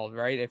taxes involved,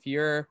 right? If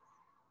you're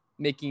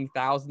making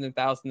thousands and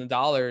thousands of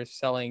dollars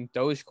selling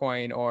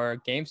Dogecoin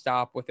or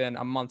GameStop within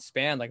a month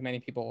span, like many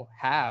people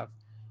have,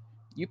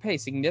 you pay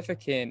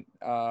significant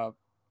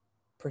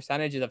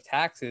percentages of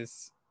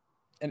taxes,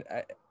 and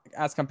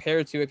as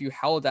compared to if you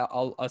held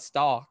a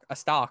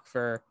stock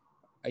for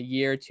a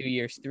year, 2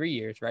 years, 3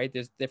 years, right?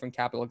 There's different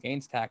capital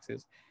gains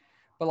taxes.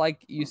 But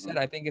like you Mhm. said,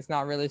 I think it's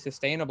not really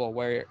sustainable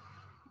where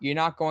you're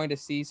not going to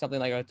see something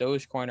like a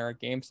Dogecoin or a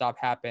GameStop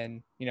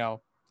happen,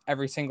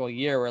 every single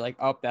year where like,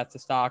 oh, that's a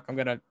stock. I'm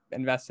going to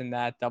invest in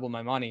that, double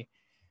my money.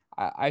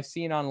 I've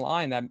seen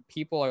online that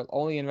people are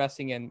only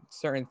investing in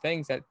certain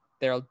things that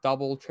they'll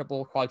double,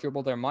 triple,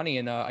 quadruple their money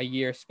in a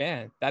year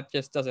span. That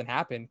just doesn't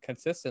happen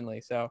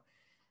consistently. So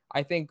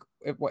I think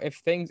if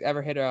things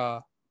ever hit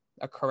a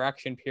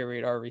correction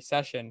period or a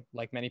recession,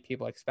 like many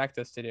people expect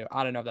us to do,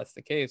 I don't know if that's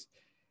the case.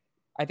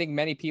 I think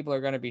many people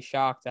are going to be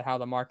shocked at how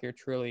the market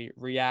truly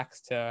reacts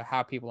to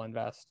how people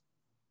invest.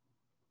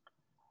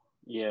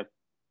 Yeah,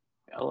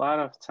 a lot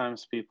of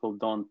times people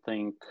don't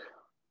think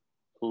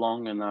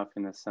long enough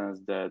in a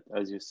sense that,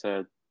 as you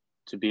said,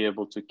 to be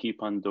able to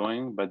keep on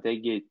doing, but they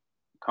get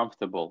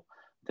comfortable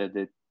that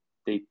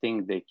they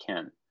think they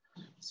can.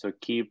 So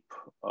keep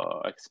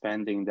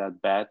expanding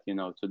that bet.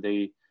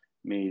 Today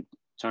may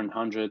turn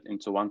 100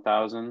 into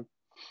 1,000.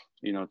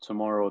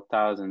 Tomorrow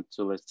 1,000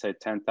 to, let's say,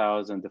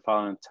 10,000. The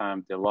following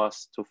time they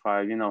lost to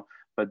 5.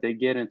 But they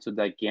get into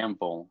that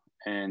gamble,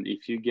 and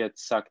if you get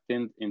sucked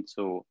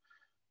into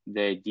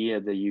the idea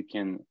that you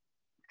can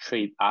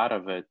trade out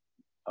of it,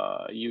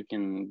 you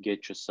can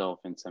get yourself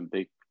in some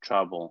big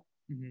trouble.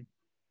 Mm-hmm.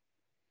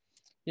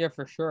 Yeah,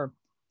 for sure.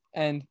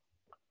 And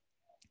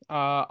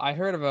I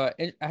heard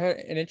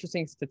an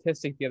interesting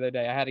statistic the other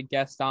day. I had a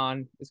guest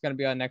on. It's going to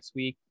be on next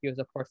week. He was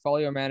a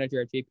portfolio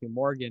manager at J.P.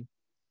 Morgan.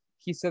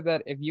 He said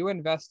that if you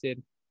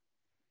invested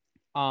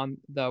on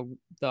the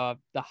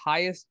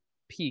highest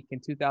peak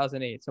in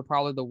 2008, so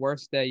probably the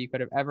worst day you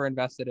could have ever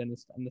invested in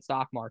the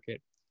stock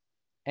market,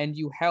 and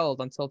you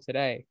held until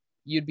today,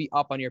 you'd be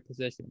up on your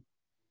position.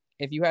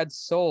 If you had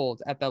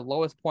sold at the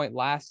lowest point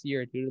last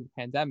year due to the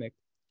pandemic,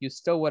 you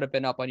still would have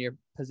been up on your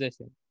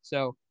position.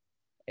 So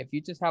if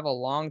you just have a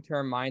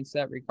long-term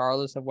mindset,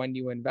 regardless of when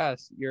you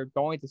invest, you're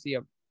going to see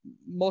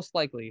most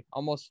likely,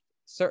 almost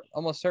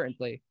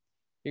certainly,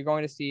 you're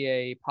going to see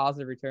a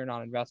positive return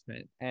on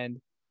investment.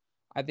 And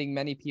I think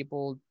many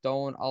people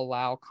don't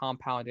allow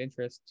compound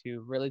interest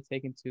to really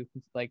take into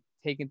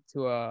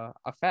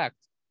effect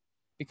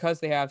because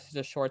they have such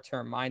a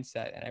short-term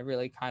mindset, and it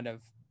really kind of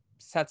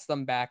sets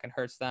them back and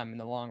hurts them in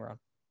the long run.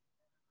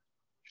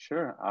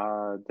 Sure.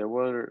 There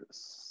were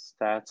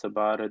stats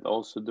about it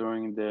also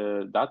during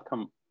the dot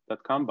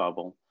com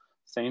bubble.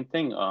 Same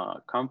thing.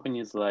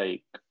 Companies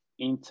like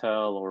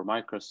Intel or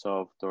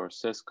Microsoft or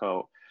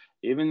Cisco,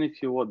 even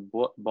if you would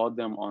bought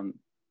them on,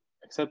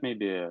 except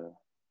maybe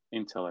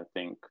Intel, I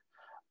think,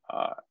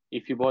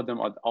 if you bought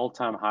them at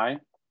all-time high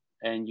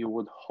and you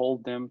would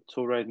hold them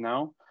to right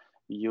now,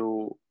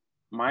 you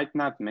might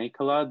not make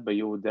a lot, but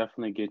you will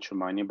definitely get your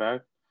money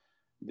back.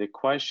 The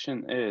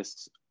question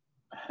is,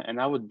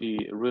 and I would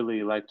be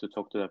really like to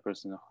talk to that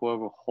person,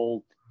 whoever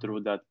hold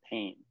through that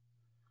pain,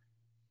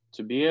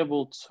 to be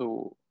able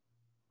to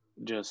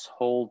just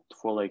hold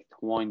for like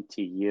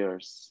 20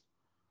 years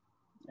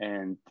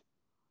and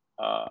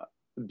uh,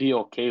 be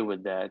okay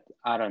with that.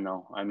 I don't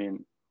know. I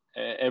mean,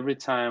 every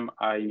time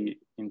I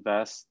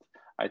invest,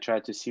 I try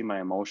to see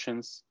my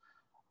emotions.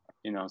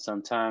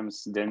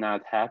 Sometimes they're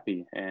not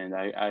happy, and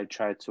I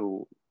try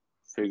to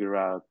figure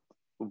out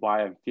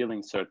why I'm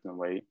feeling certain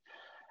way,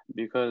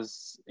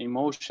 because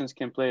emotions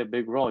can play a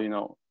big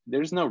role.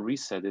 There's no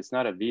reset. It's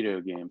not a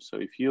video game. So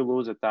if you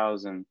lose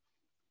 1,000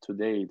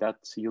 today,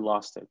 that's, you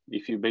lost it.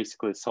 If you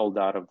basically sold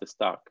out of the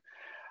stock,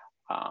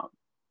 um,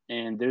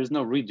 and there's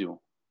no redo.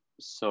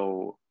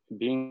 So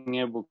being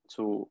able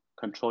to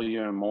control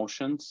your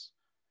emotions,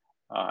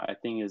 I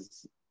think,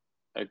 is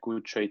a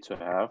good trait to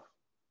have.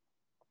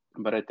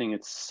 But I think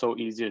it's so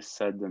easier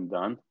said than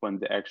done when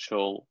the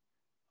actual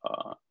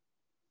uh,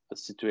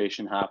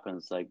 situation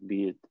happens, like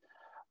be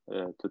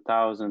it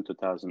 2000,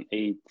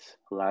 2008,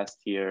 last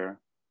year.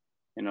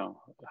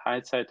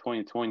 Hindsight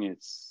 2020,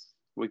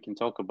 we can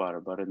talk about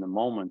it, but in the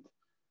moment,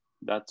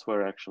 that's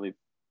where actually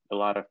a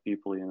lot of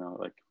people,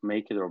 like,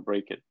 make it or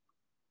break it.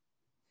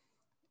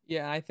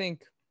 Yeah, I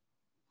think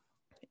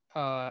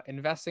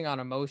investing on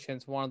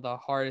emotions one of the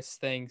hardest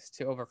things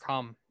to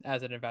overcome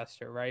as an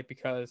investor, right?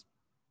 Because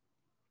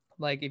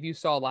like if you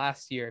saw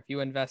last year, if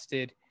you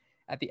invested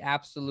at the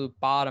absolute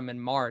bottom in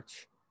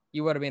March,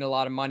 you would have made a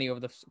lot of money over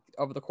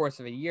the course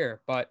of a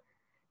year. But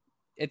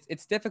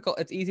it's difficult.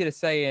 It's easy to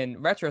say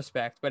in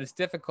retrospect, but it's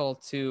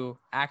difficult to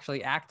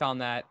actually act on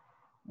that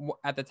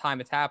at the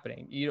time it's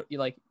happening. You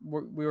like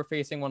we were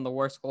facing one of the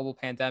worst global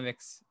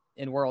pandemics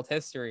in world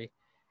history.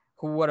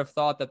 Who would have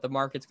thought that the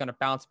market's going to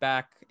bounce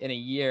back in a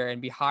year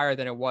and be higher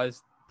than it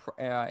was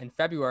in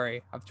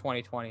February of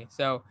 2020?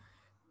 So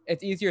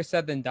it's easier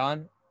said than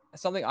done.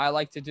 Something I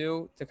like to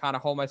do to kind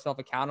of hold myself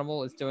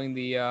accountable is doing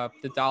the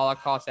dollar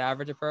cost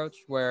average approach,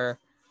 where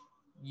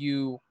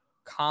you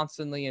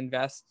constantly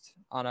invest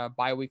on a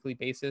biweekly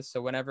basis.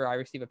 So whenever I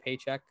receive a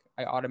paycheck,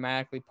 I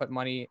automatically put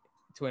money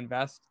to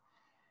invest.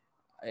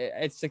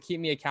 It's to keep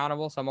me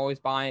accountable. So I'm always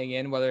buying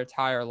in, whether it's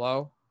high or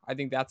low. I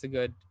think that's a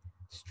good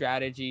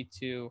strategy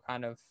to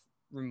kind of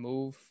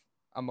remove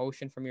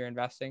emotion from your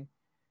investing.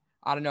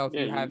 I don't know if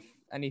Yeah, you have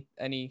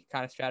any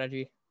kind of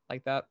strategy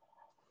like that.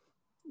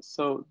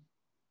 so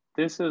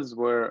this is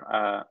where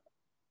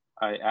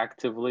I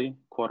actively,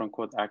 quote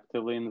unquote,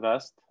 actively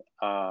invest.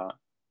 Uh,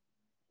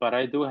 but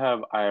I do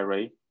have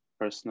IRA,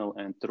 personal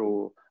and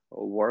through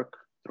work,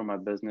 through my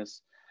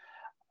business.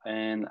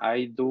 And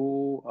I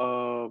do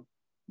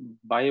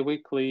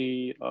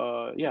bi-weekly,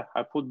 yeah,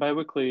 I put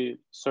bi-weekly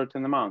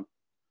certain amount.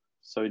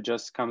 So it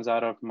just comes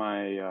out of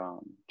my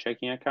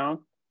checking account,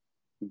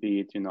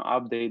 be it,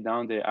 up day,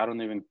 down day. I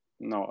don't even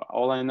know.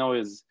 All I know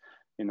is,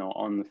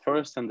 on the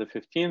 1st and the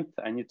 15th,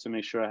 I need to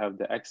make sure I have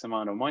the X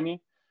amount of money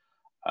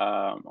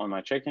on my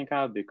checking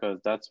account because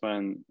that's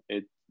when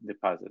it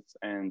deposits.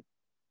 And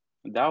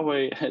that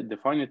way, the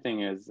funny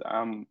thing is,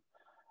 I'm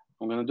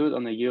gonna do it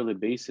on a yearly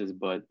basis,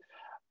 but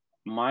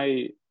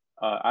my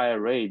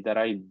IRA that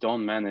I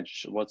don't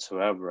manage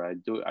whatsoever, I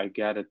do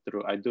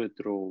it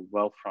through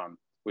Wealthfront,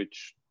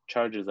 which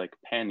charges like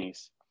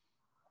pennies,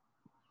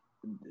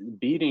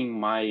 beating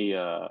my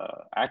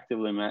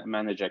actively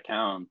managed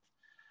account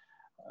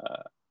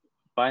uh,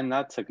 by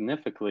not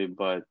significantly,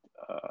 but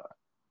uh,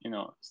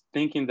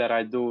 thinking that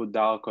I do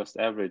dollar cost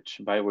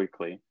average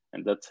biweekly,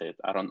 and that's it.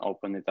 I don't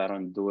open it. I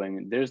don't do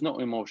any. There's no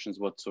emotions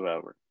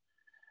whatsoever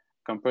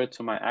compared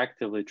to my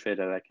actively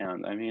traded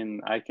account. I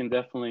mean, I can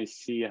definitely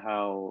see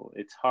how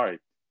it's hard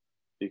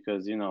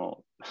because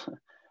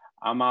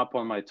I'm up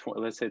on my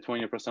let's say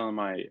 20% on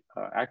my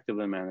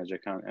actively managed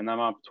account, and I'm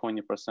up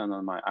 20%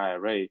 on my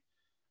IRA.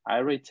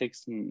 IRA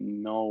takes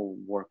no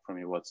work from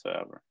me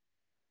whatsoever.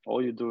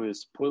 All you do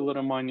is put a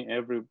little money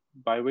every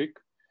bi week,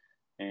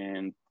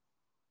 and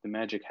the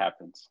magic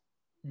happens.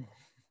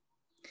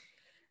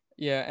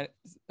 Yeah,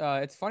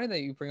 and it's funny that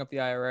you bring up the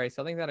IRA.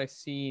 Something that I've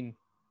seen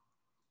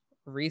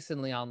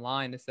recently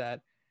online is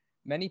that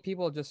many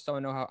people just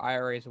don't know how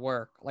IRAs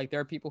work. Like there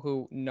are people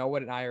who know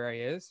what an IRA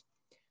is,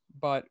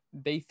 but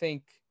they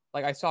think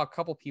like I saw a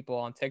couple people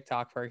on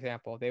TikTok, for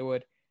example, they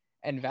would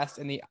invest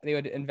in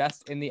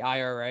the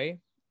IRA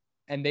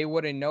and they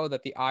wouldn't know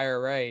that the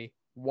IRA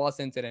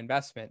wasn't an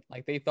investment.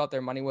 Like they thought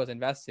their money was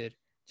invested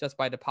just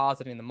by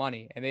depositing the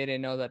money, and they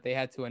didn't know that they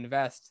had to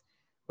invest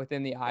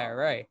within the Wow.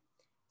 IRA.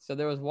 So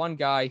there was one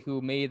guy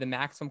who made the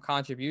maximum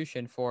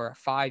contribution for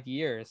 5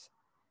 years,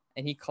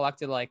 and he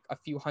collected like a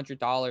few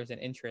 $100s in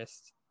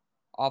interest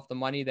off the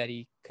money that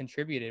he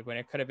contributed when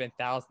it could have been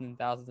thousands and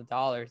thousands of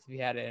dollars if he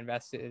had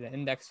invested in an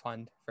index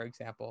fund, for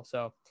example.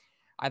 So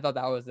I thought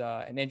that was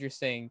an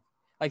interesting,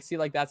 like, see,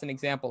 like that's an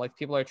example. Like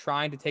people are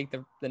trying to take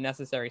the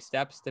necessary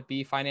steps to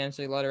be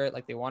financially literate.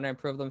 Like they want to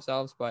improve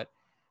themselves, but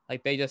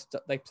like they just,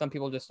 like some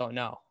people just don't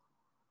know.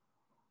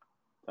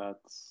 That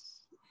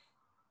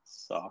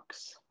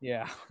sucks.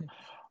 Yeah.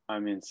 I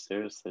mean,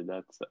 seriously,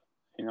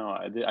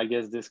 I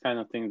guess this kind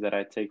of things that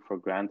I take for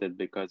granted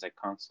because I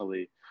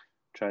constantly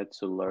try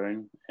to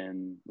learn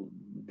and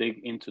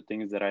dig into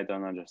things that I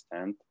don't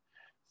understand.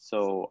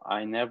 So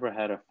I never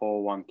had a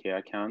 401k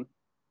account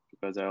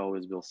because I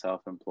always been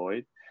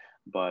self-employed,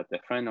 but a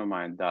friend of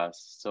mine does.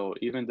 So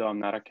even though I'm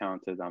not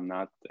accounted, I'm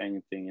not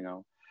anything,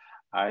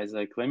 I was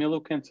like, let me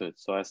look into it.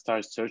 So I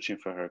started searching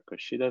for her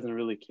because she doesn't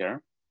really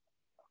care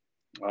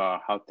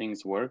how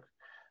things work,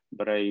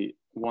 but I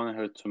wanted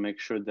her to make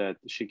sure that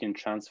she can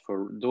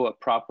do a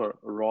proper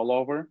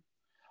rollover,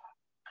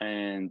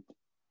 and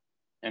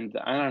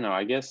I don't know.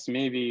 I guess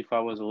maybe if I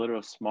was a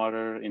little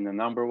smarter in the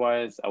number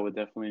wise, I would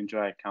definitely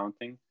enjoy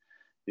accounting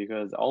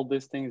because all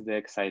these things they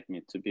excite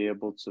me to be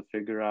able to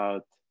figure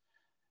out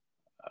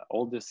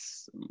all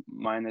these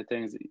minor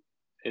things.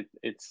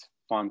 It's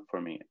fun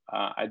for me.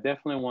 I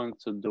definitely want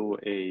to do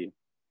a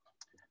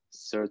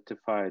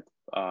certified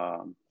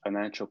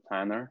financial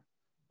planner,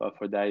 but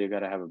for that you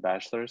gotta have a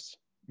bachelor's.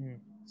 Mm.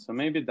 So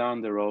maybe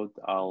down the road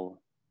I'll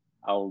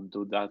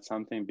do that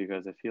something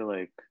because I feel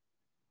like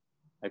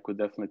I could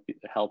definitely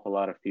help a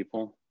lot of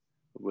people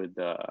with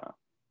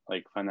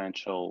like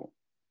actual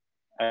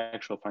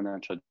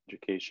financial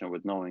education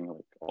with knowing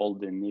like all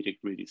the nitty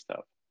gritty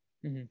stuff.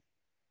 Mm-hmm.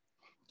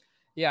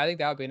 Yeah, I think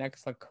that would be an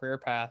excellent career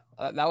path.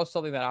 That was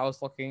something that I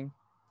was looking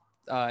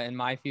in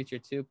my future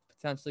too,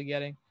 potentially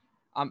getting.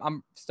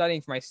 I'm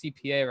studying for my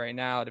CPA right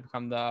now to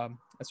become a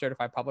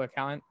certified public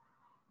accountant.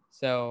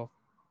 So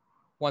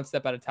one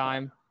step at a Wow.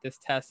 time. This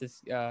test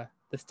is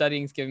the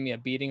studying's giving me a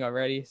beating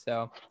already,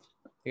 so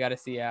we got to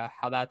see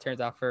how that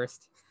turns out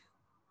first.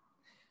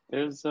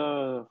 There's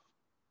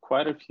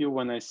quite a few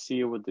when I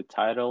see with the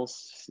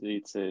titles.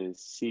 It's a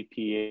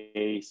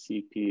CPA,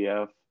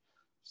 CPF.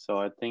 So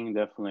I think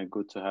definitely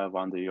good to have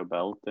under your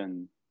belt,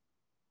 and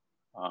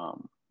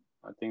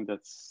I think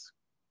that's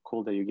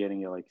cool that you're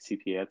getting a like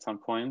CPA at some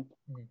point,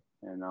 Mhm.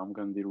 and I'm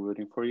gonna be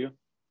rooting for you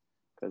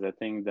because I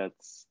think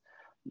that's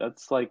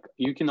like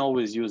you can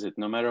always use it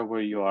no matter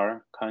where you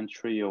are,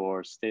 country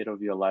or state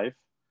of your life.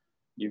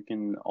 You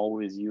can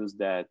always use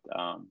that.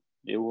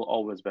 it will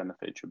always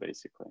benefit you,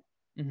 basically,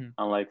 Hmm.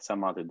 unlike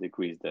some other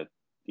degrees that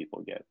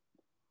people get.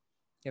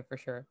 Yeah, for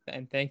sure.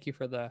 And thank you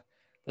for the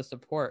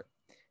support.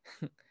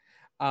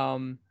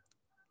 um,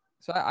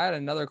 so I had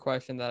another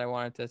question that I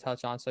wanted to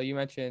touch on. So you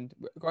mentioned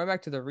going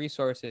back to the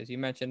resources. You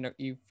mentioned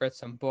you've read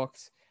some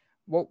books.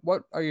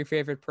 What are your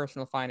favorite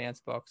personal finance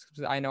books?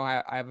 'Cause I know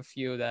I have a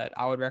few that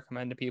I would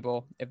recommend to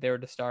people if they were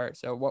to start.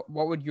 So what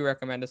would you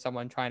recommend to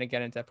someone trying to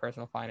get into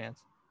personal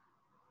finance?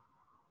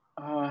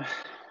 Uh,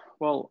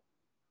 well,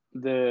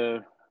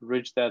 the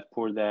Rich Dad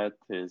Poor Dad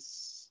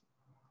is,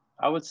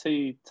 I would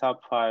say,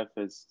 top five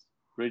is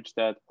Rich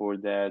Dad Poor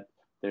Dad.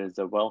 There's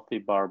a Wealthy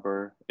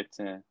Barber. It's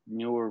a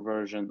newer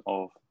version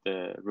of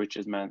the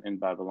Richest Man in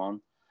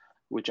Babylon,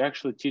 which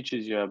actually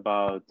teaches you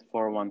about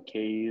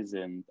 401ks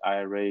and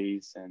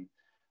IRAs and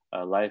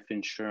life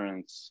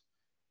insurance.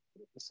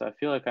 So I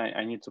feel like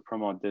I need to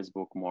promote this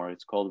book more.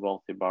 It's called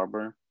Wealthy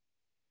Barber.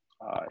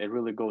 It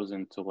really goes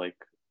into like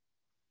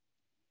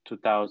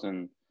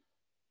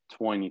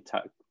 2020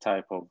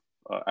 type of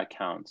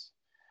accounts.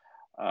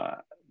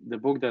 Uh, the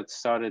book that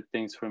started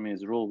things for me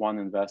is Rule One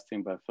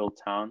Investing by Phil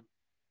Town.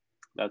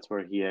 That's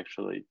where he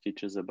actually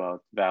teaches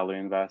about value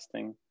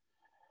investing.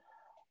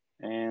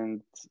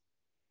 And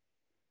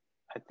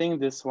I think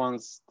this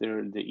one's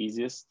they're the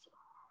easiest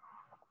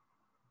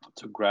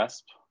to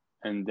grasp.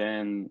 And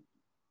then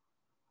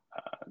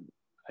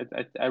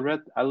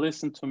I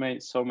listened to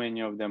so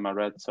many of them. I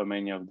read so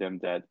many of them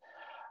that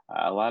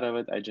a lot of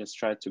it I just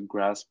tried to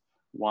grasp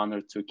one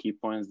or two key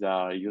points that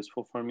are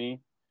useful for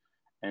me,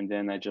 and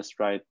then I just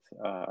write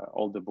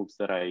all the books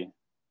that I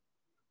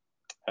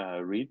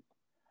read.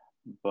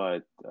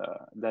 But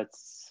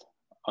that's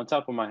on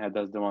top of my head.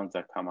 That's the ones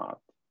that come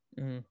out.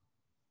 Hmm.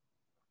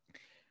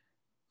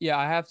 Yeah,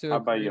 I have to How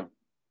about agree. you?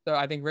 So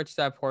I think Rich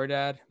Dad Poor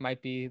Dad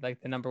might be like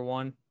the number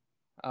one.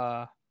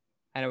 Uh,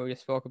 I know we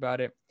just spoke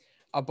about it.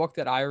 A book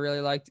that I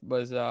really liked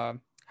was How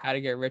to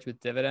Get Rich with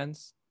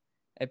Dividends.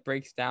 It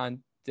breaks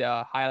down,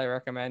 highly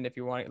recommend if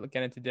you want to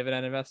get into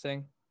dividend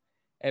investing.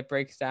 It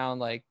breaks down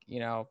like,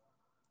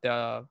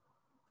 the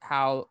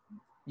how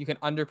you can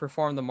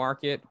underperform the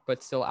market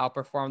but still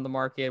outperform the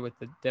market with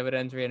the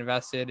dividends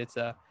reinvested.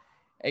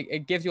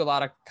 It gives you a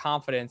lot of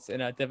confidence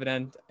in a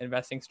dividend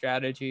investing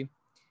strategy.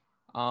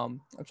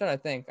 I'm trying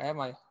to think. I have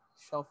my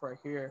shelf right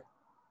here.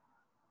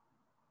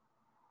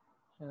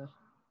 Yeah.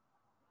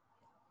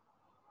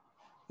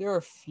 There are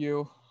a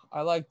few.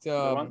 I liked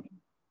The one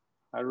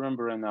I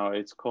remember right now,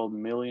 it's called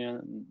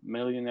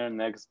Millionaire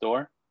Next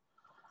Door.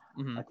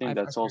 I think I've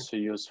that's heard. also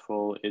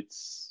useful.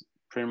 It's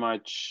pretty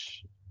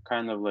much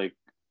kind of like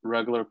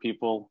regular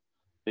people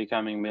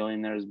becoming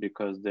millionaires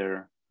because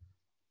they're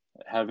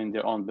having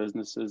their own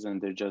businesses and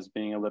they're just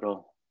being a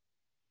little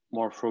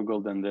more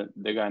frugal than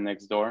the guy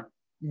next door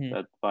Mhm.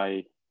 that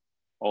buy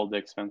all the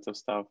expensive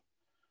stuff.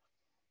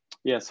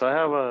 Yeah, so I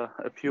have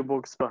a few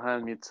books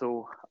behind me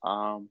too.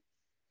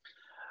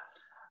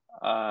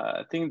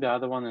 I think the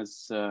other one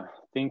is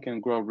Think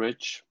and Grow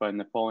Rich by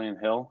Napoleon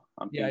Hill.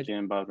 I'm Yeah,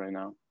 thinking about right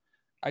now.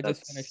 I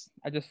just finished.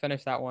 That's I just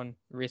finished that one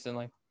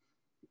recently.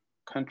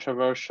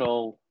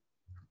 controversial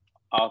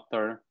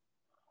author,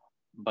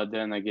 but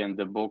then again,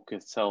 the book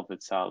itself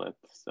is solid.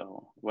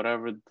 So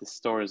whatever the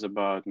story is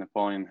about,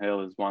 Napoleon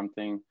Hill is one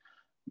thing,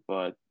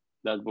 but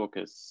that book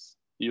is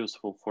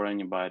useful for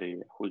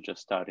anybody who's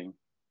just starting.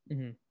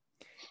 Hmm.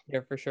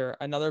 Yeah, for sure.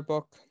 Another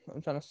book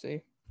I'm trying to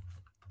see.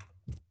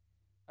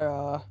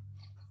 Uh,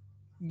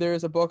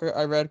 there's a book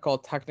I read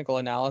called Technical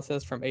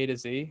Analysis from A to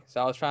Z.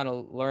 So I was trying to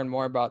learn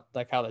more about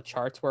like how the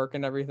charts work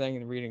and everything,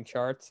 and reading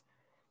charts,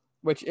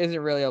 which isn't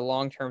really a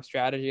long-term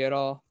strategy at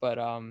all. But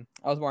I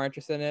was more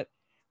interested in it.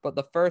 But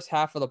the first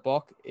half of the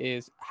book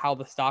is how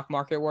the stock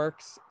market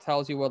works.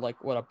 Tells you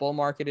what a bull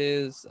market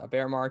is, a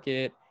bear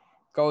market,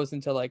 goes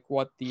into like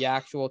what the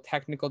actual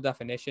technical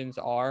definitions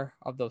are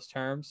of those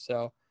terms.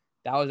 So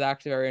that was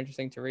actually very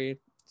interesting to read.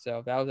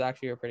 So that was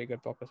actually a pretty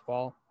good book as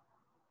well.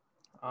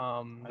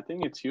 I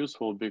think it's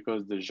useful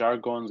because the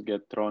jargons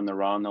get thrown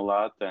around a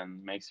lot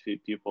and makes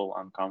people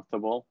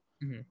uncomfortable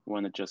Mhm.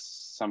 when it's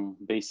just some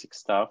basic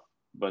stuff.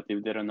 But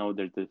if they don't know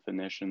their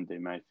definition, they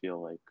might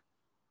feel like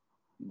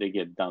they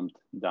get dumped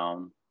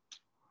down.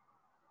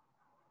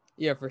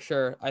 Yeah, for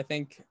sure. I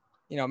think,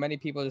 many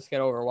people just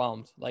get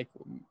overwhelmed. Like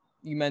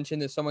you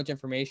mentioned, there's so much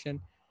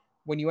information.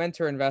 When you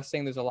enter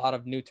investing, there's a lot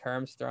of new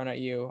terms thrown at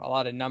you, a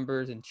lot of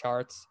numbers and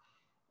charts.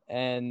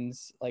 And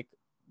like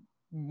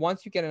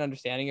once you get an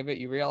understanding of it,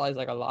 you realize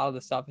like a lot of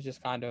the stuff is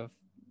just kind of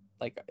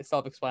like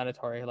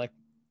self-explanatory. Like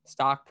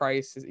stock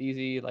price is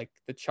easy. Like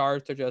the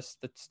charts are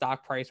just the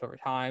stock price over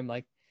time.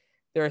 Like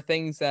there are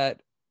things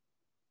that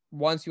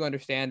once you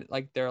understand,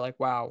 like they're like,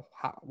 wow,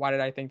 why did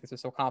I think this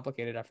was so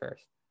complicated at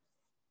first?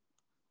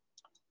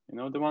 You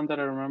know, the one that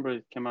I remember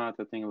it came out,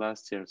 I think,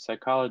 last year,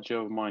 Psychology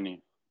of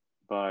Money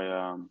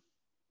by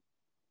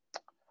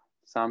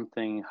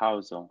something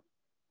Housel.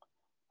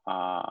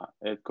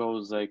 It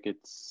goes like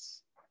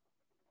it's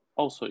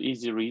also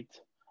easy read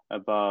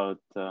about.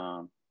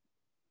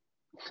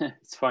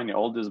 It's funny.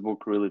 All this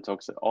book really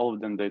talks. All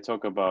of them they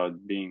talk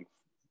about being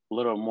a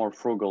little more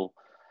frugal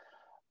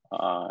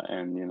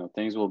and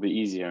things will be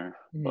easier.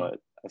 Mhm. But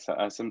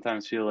I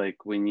sometimes feel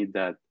like we need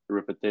that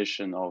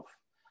repetition of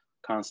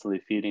constantly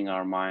feeding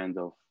our mind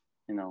of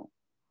you know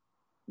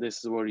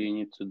this is what you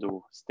need to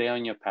do. Stay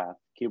on your path,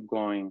 keep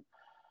going.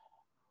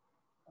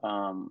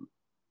 um,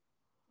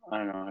 I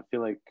don't know, I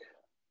feel like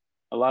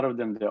a lot of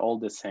them, they're all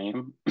the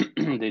same.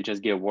 They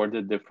just get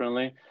worded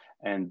differently,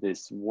 and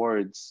these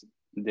words,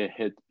 they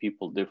hit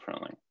people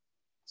differently.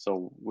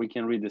 So we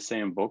can read the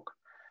same book,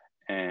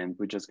 and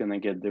we're just gonna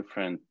get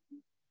different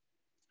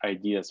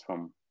ideas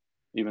from,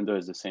 even though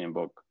it's the same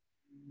book.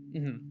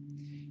 Mhm.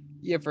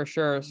 Yeah, for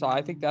sure. So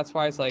I think that's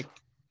why it's like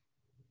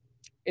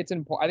it's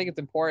important. I think it's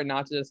important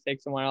not to just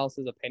take someone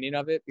else's opinion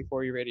of it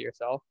before you read it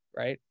yourself,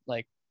 right?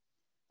 Like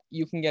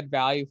you can get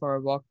value from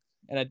a book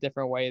in a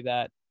different way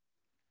that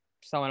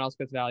someone else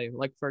gets value.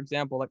 Like for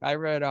example, like I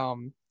read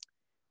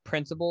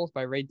Principles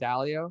by Ray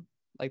Dalio.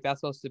 Like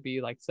that's supposed to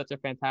be like such a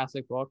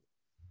fantastic book.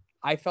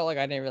 I felt like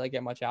I didn't really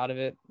get much out of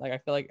it. Like I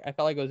felt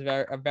like it was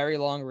a very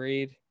long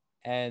read,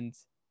 and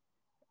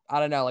I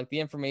don't know, like the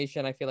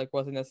information I feel like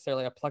wasn't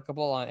necessarily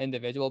applicable on an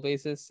individual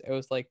basis. It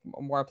was like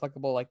more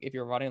applicable like if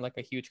you're running like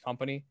a huge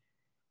company.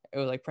 It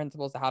was like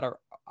principles to how to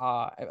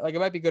like it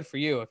might be good for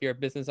you if you're a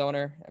business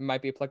owner. It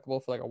might be applicable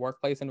for like a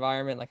workplace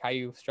environment, like how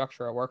you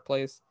structure a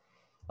workplace.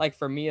 Like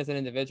for me as an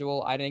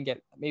individual, I didn't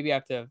get, maybe I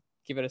have to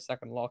give it a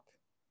second look.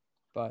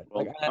 But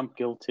like Well, I'm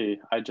guilty.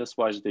 I just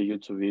watched the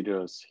YouTube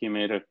videos. He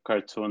made a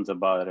cartoons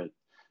about it.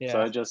 So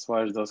yeah. I just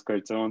watched those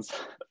cartoons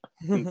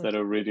instead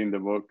of reading the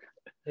book.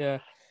 Yeah.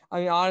 I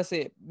mean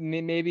honestly,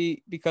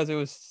 maybe because it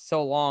was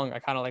so long, I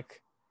kind of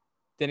like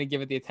didn't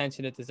give it the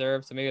attention it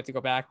deserved. So maybe I have to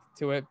go back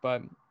to it.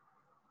 But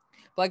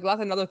like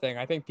that's another thing.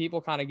 I think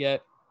people kind of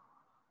get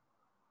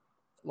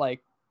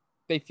like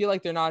they feel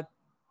like they're not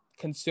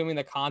consuming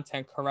the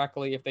content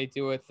correctly if they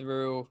do it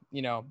through,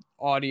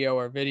 audio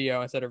or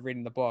video instead of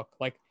reading the book.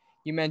 Like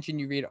you mentioned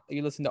you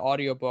listen to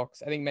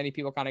audiobooks. I think many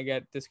people kind of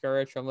get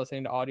discouraged from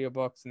listening to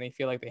audiobooks and they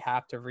feel like they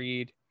have to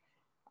read.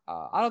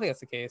 I don't think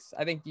that's the case.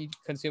 I think you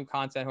consume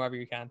content however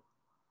you can.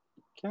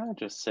 Can I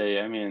just say,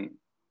 I mean,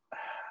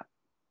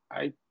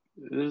 I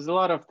there's a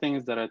lot of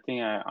things that I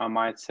think I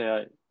might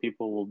say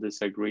people will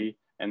disagree,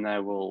 and I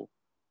will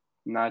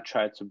not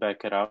try to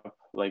back it up,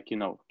 like,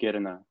 get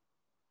in a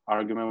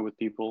argument with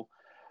people.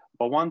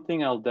 But one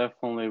thing I'll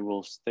definitely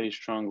will stay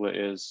strongly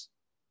is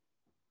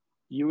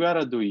you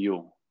gotta do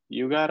you.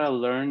 You gotta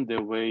learn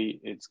the way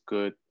it's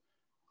good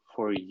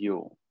for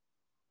you,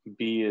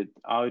 be it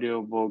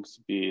audiobooks,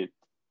 be it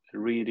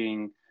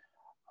reading,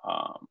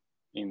 um,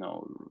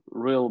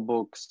 real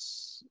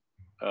books,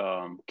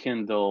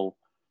 Kindle.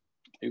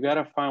 You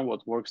gotta find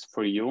what works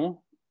for you,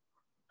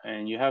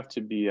 and you have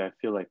to be, I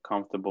feel like,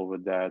 comfortable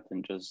with that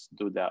and just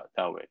do that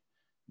way.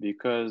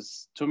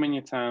 Because too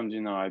many times,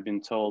 I've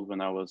been told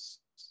when I was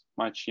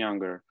much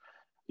younger,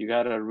 you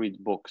gotta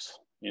read books.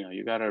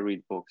 You gotta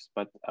read books.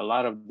 But a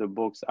lot of the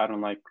books I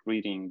don't like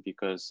reading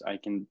because I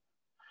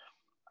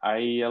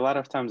a lot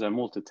of times I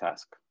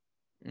multitask.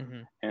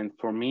 Mm-hmm. And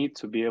for me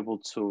to be able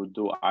to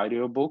do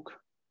audiobook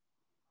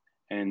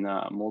and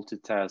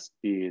multitask,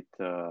 be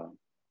it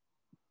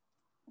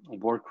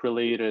work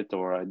related,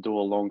 or I do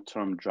a long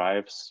term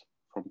drives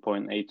from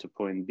point A to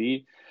point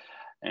B,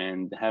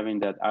 and having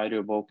that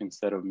audiobook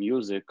instead of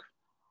music,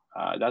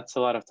 that's a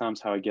lot of times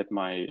how I get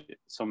my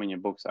so many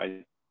books.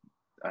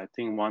 I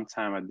think one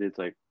time I did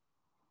like,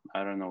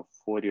 I don't know,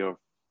 40 or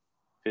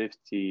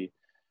 50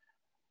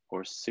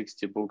 or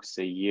 60 books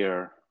a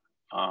year,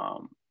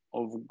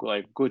 of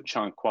like good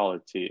chunk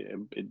quality.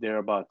 They're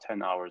about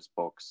 10 hours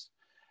books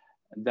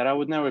that I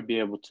would never be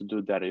able to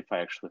do that if I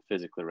actually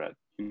physically read.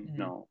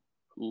 Mm-hmm.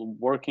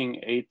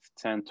 Working 8,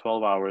 10,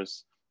 12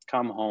 hours,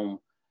 come home.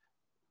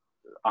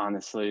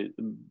 Honestly,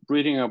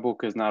 reading a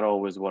book is not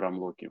always what I'm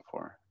looking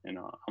for.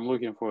 I'm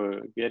looking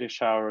for get a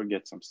shower,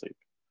 get some sleep.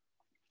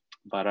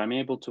 But I'm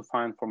able to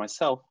find for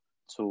myself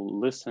to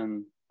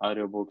listen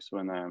audiobooks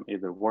when I'm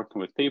either working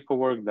with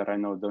paperwork that I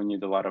know don't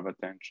need a lot of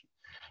attention.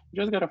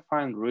 You just gotta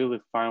really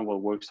find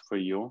what works for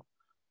you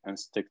and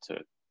stick to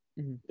it.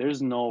 Mm-hmm.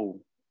 There's no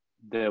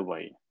their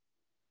way.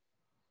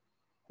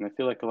 And I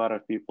feel like a lot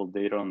of people,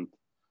 they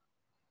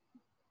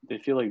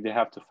feel like they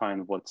have to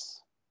find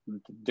what's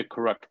the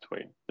correct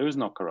way. There is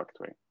no correct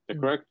way. The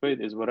Mm-hmm. correct way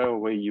is whatever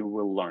way you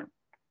will learn.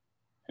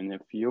 And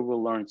if you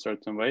will learn a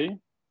certain way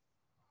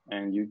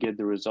and you get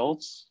the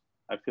results,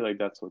 I feel like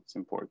that's what's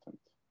important.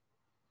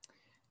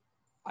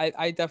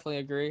 I definitely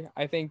agree.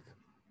 I think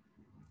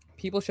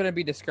people shouldn't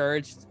be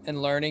discouraged in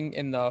learning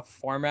in the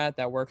format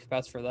that works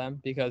best for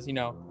them because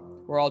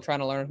we're all trying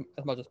to learn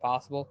as much as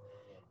possible.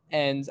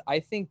 And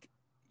I think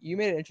you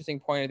made an interesting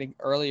point, I think,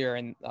 earlier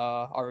in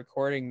our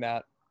recording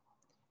that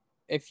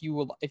if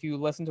you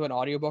listen to an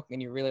audiobook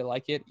and you really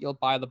like it, you'll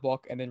buy the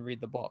book and then read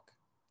the book,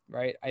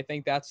 right? I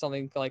think that's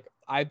something like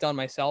I've done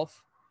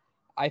myself.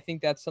 I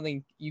think that's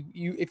something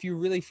you if you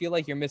really feel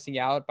like you're missing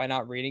out by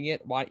not reading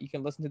it, why you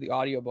can listen to the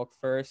audiobook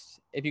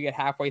first. If you get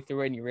halfway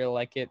through it and you really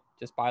like it,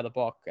 just buy the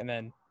book and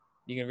then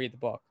you can read the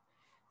book.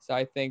 So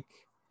I think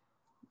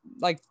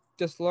like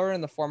just learn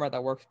in the format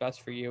that works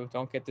best for you.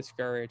 Don't get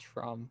discouraged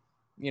from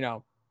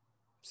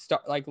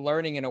start like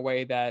learning in a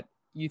way that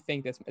you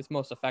think that's is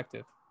most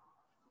effective.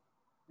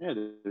 Yeah,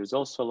 there's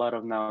also a lot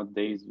of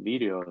nowadays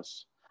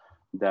videos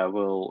that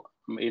will,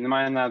 it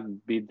might not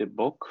be the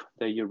book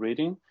that you're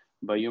reading,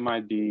 but you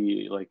might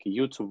be like a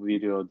YouTube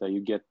video that you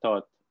get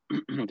taught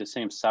the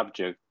same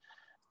subject,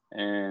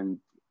 and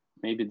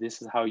maybe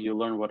this is how you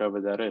learn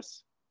whatever that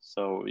is.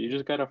 So you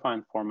just gotta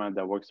find format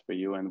that works for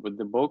you. And with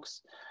the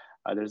books,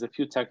 there's a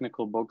few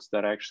technical books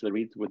that I actually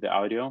read with the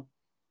audio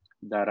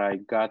that I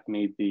got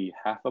maybe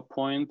half a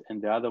point,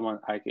 and the other one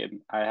I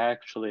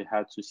actually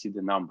had to see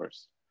the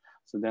numbers.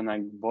 So then I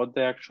bought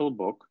the actual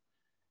book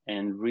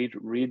and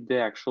read the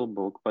actual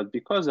book, but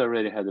because I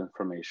already had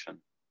information,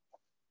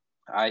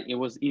 it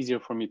was easier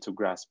for me to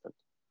grasp it.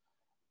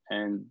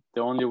 And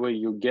the only way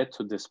you get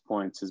to this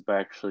point is by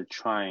actually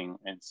trying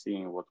and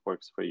seeing what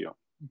works for you.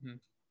 Mm-hmm.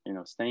 You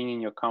know, staying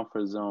in your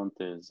comfort zone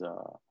is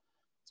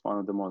it's one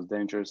of the most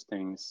dangerous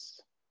things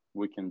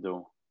we can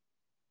do.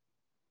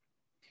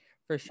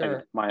 For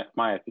sure.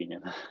 My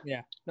opinion.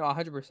 Yeah. No,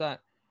 100%.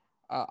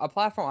 A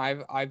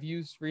platform I've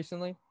used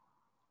recently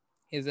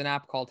is an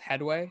app called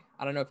Headway.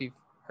 I don't know if you've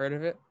heard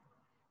of it.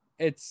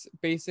 It's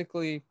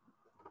basically,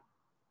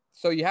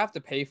 so you have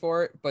to pay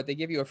for it, but they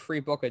give you a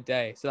free book a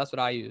day. So that's what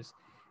I use.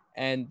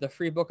 And the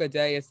free book a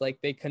day is like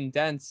they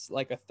condense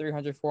like a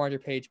 300,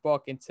 400 page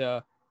book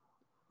into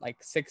like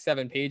 6,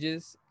 7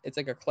 pages. It's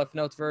like a Cliff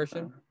Notes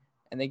version.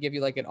 And they give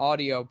you like an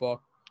audio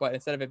book, but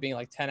instead of it being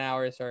like 10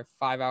 hours or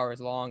 5 hours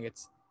long,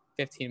 it's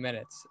 15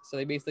 minutes. So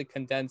they basically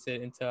condense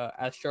it into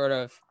as short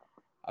of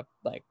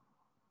like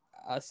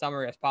a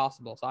summary as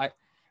possible. So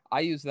I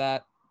use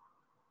that,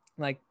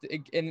 like,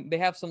 and they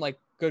have some like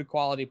good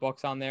quality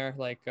books on there,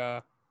 like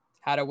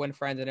How to Win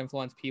Friends and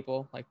Influence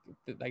People. Like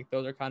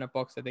those are kind of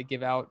books that they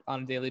give out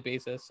on a daily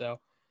basis. So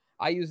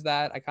I use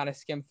that. I kind of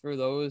skim through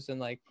those, and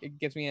like it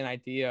gives me an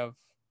idea of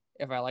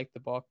if I like the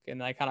book,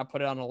 and I kind of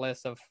put it on a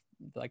list of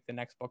like the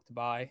next book to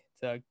buy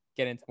to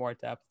get into more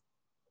depth.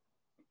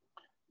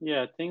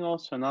 Yeah, I think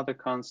also another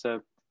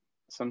concept,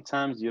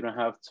 sometimes you don't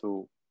have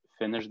to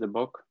finish the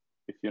book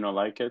if you don't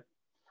like it.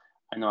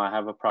 I know I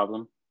have a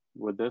problem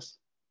with this.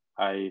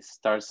 I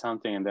start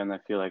something and then I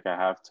feel like I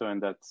have to,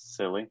 and that's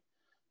silly.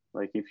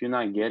 Like if you're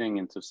not getting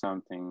into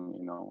something,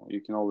 you know, you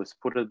can always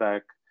put it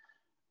back,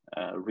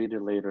 read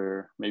it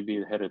later,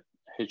 maybe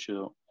hit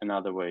you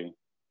another way.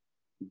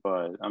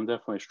 But I'm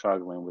definitely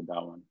struggling with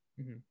that one.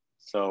 Mm-hmm.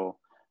 So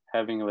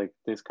having like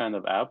this kind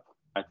of app,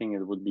 I think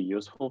it would be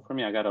useful for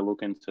me. I gotta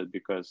look into it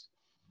because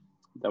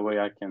that way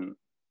I can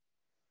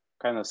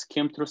kind of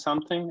skim through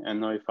something and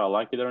know if I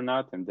like it or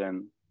not, and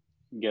then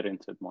get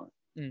into it more.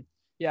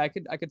 Yeah,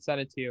 I could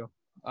send it to you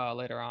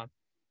later on.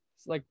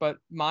 It's like, but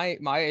my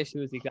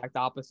issue is the exact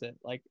opposite.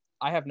 Like,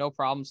 I have no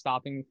problem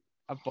stopping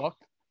a book.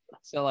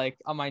 So like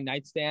on my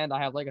nightstand, I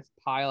have like a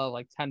pile of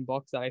like 10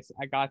 books that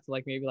I got to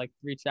like maybe like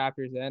 3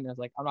 chapters in. And I was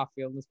like, I'm not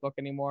feeling this book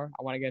anymore.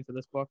 I want to get into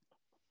this book.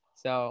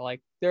 So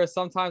like there are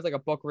sometimes like a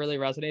book really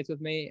resonates with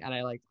me, and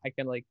I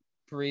can like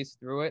breeze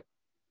through it.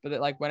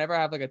 But like whenever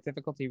I have like a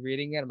difficulty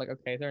reading it, I'm like,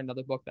 okay, is there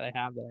another book that I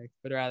have that I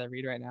would rather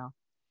read right now?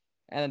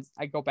 And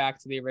I go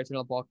back to the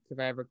original book if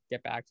I ever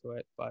get back to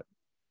it. But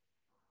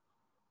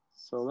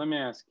So let me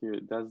ask you,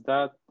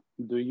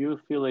 do you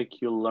feel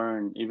like you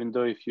learn, even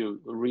though if you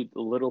read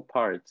little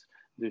parts,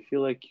 do you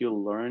feel like you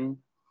learn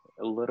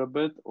a little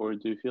bit, or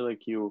do you feel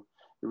like you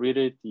read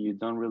it, you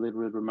don't really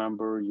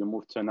remember, you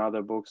move to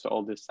another book, so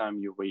all this time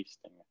you're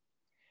wasting it?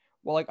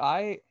 well,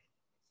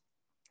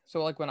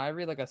 so like when I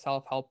read like a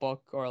self-help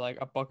book or like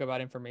a book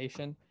about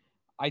information,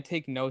 I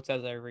take notes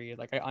as I read.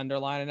 Like I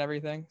underline and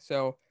everything.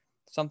 So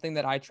something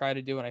that I try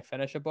to do when I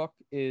finish a book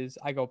is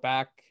I go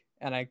back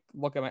and I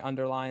look at my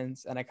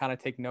underlines and I kind of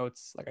take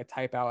notes. Like I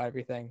type out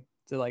everything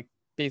to like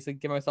basically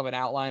give myself an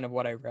outline of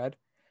what I read.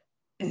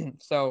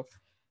 So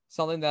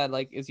something that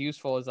like is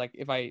useful is like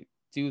if I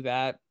do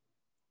that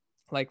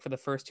like for the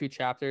first 2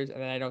 chapters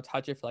and then I don't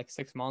touch it for like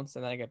 6 months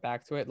and then I get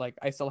back to it, like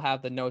I still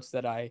have the notes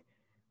that I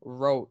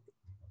wrote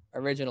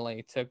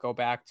originally to go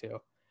back to.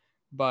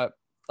 But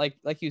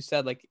like you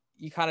said, like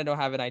you kind of don't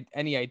have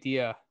any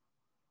idea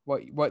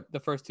what the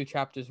first 2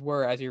 chapters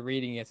were as you're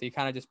reading it, so you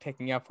kind of just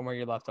picking up from where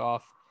you left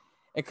off.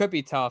 It could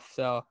be tough,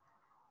 so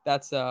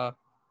that's but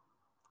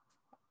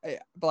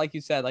like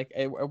you said, like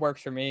it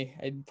works for me.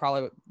 It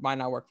probably might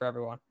not work for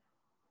everyone.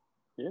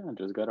 Yeah,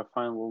 just gotta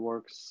find what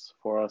works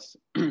for us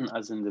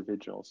as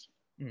individuals.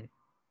 Mm.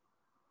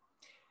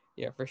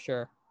 Yeah, for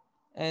sure.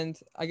 And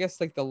I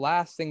guess like the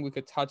last thing we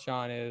could touch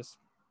on is,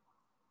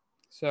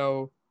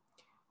 so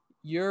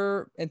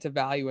you're into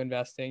value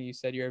investing. You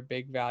said you're a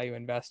big value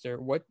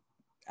investor. What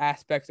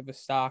aspects of a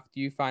stock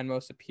do you find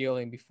most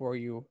appealing before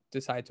you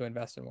decide to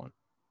invest in one?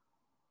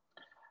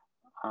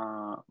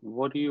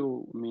 What do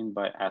you mean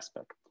by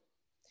aspect?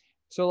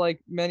 So like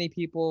many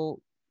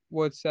people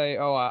would say,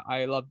 oh,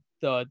 I love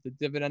the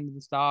dividend of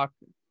the stock.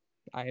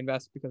 I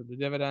invest because of the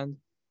dividend.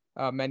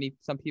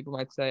 Some people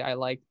might say I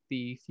like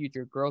the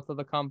future growth of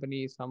the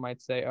company. Some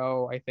might say,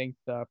 oh, I think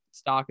the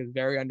stock is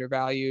very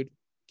undervalued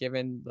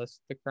given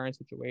the current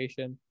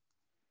situation.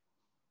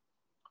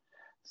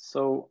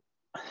 So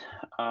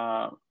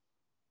Uh,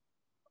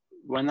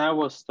 when I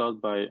was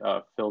taught by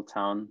Phil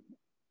Town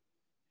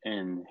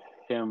and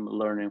him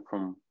learning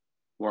from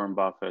Warren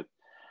Buffett,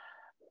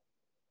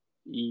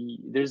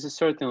 there's a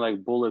certain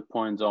like bullet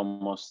points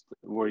almost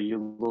where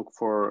you look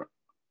for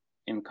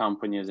in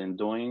companies and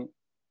doing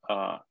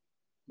uh,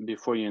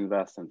 before you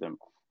invest in them.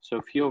 So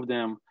a few of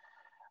them,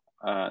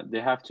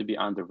 they have to be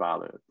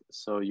undervalued.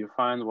 So you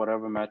find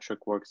whatever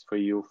metric works for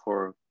you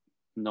for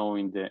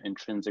knowing the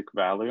intrinsic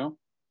value,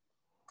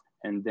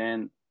 and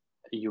then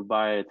you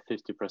buy it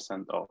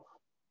 50% off.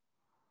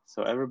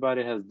 So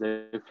everybody has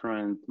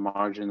different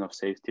margin of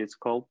safety, it's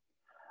called.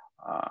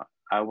 Uh,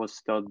 I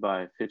was taught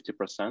by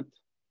 50%,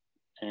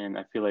 and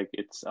I feel like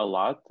it's a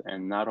lot,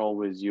 and not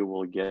always you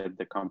will get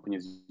the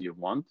companies you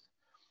want,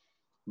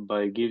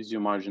 but it gives you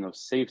margin of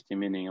safety,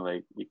 meaning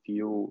like if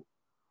you,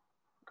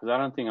 because I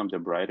don't think I'm the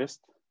brightest,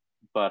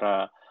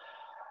 but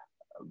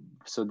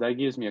so that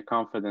gives me a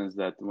confidence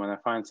that when I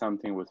find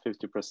something with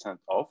 50%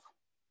 off,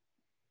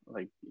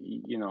 like,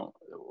 you know,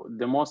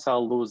 the most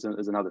I'll lose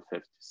is another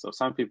 50. So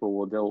some people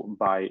will, they'll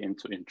buy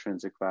into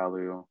intrinsic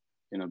value,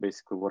 you know,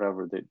 basically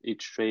whatever that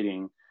each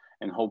trading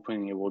and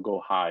hoping it will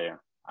go higher.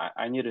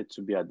 I need it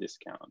to be a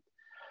discount.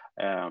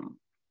 Um,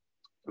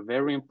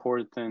 very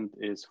important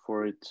is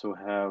for it to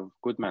have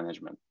good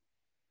management.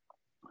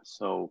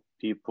 So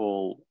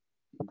people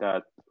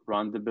that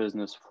run the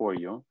business for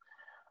you,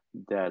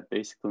 that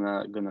basically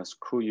not gonna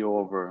screw you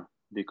over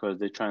because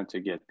they're trying to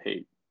get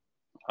paid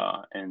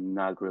and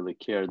not really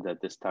care that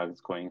the stock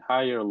is going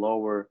higher,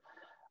 lower.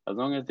 As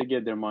long as they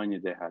get their money,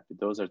 they're happy.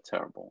 Those are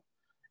terrible.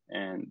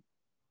 And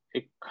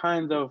it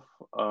kind of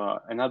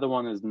another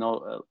one is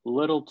no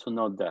little to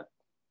no debt.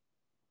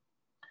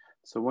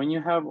 So when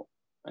you have,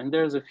 and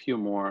there's a few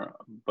more,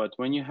 but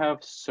when you have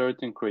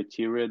certain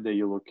criteria that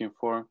you're looking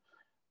for,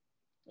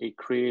 it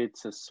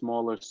creates a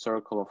smaller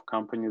circle of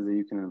companies that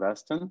you can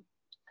invest in,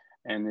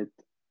 and it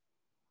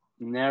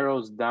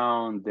narrows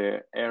down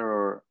the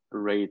error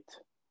rate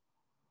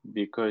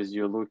because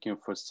you're looking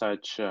for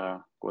such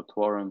what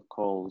Warren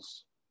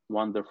calls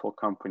wonderful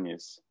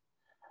companies.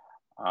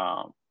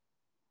 Um,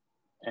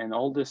 and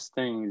all these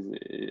things,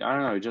 I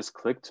don't know, it just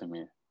clicked to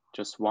me.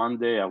 Just one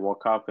day I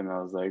woke up and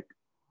I was like,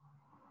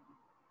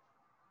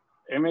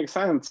 it makes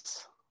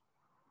sense.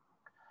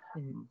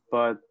 Mm-hmm.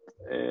 But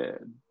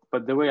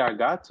the way I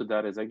got to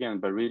that is, again,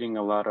 by reading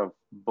a lot of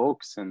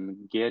books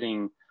and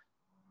getting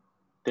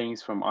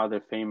things from other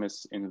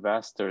famous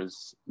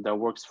investors that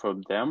works for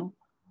them,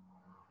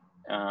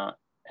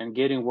 and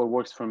getting what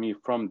works for me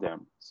from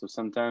them. So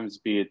sometimes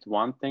be it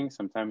one thing,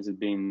 sometimes it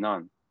being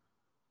none.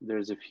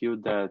 There's a few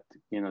that,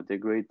 you know, they're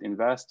great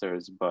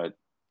investors, but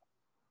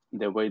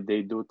the way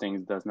they do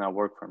things does not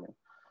work for me.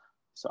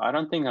 So I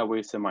don't think I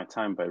wasted my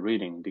time by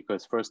reading,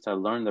 because first I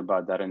learned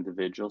about that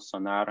individual. So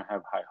now I don't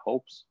have high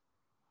hopes.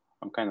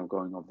 I'm kind of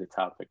going off the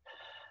topic.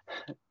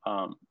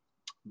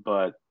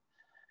 But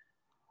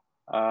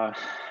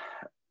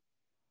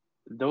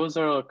those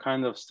are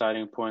kind of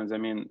starting points. I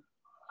mean,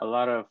 a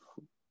lot of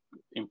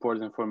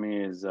important for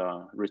me is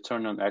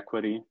return on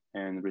equity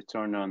and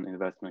return on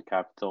investment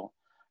capital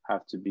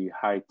have to be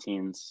high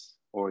teens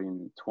or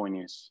in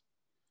 20s.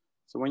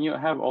 So when you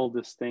have all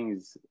these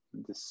things,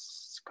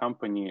 this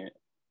company,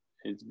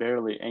 it's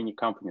barely any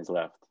companies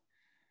left.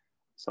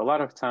 So a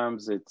lot of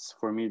times it's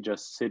for me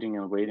just sitting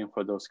and waiting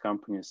for those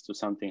companies to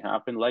something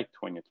happen, like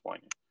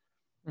 2020.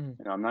 Mm-hmm.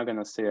 You know, I'm not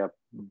gonna say I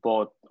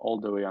bought all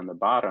the way on the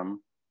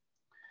bottom,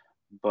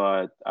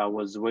 but I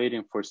was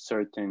waiting for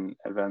certain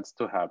events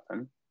to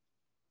happen.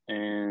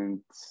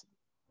 And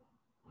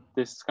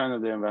this is kind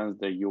of the events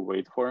that you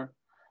wait for,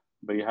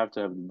 but you have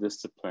to have the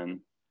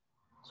discipline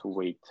to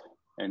wait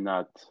and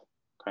not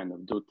kind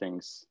of do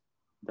things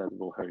that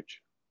will hurt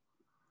you.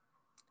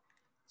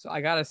 So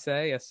I gotta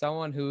say, as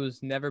someone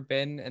who's never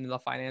been in the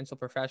financial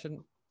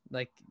profession,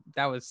 like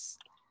that was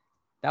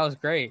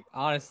great.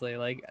 Honestly,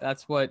 like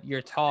that's what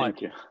you're taught.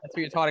 Thank you. That's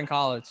what you're taught in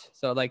college.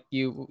 So like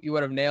you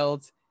would have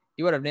nailed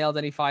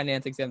any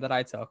finance exam that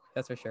I took.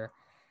 That's for sure.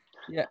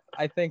 Yeah,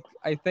 I think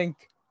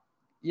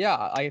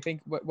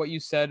what you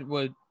said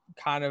would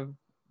kind of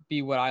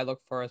be what I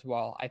look for as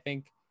well. I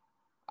think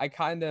I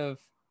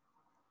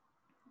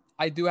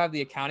do have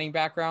the accounting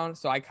background,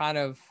 so I kind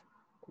of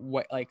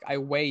I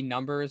weigh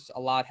numbers a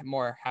lot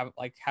more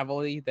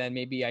heavily than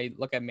maybe I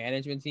look at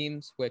management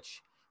teams,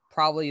 which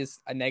probably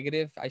is a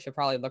negative. I should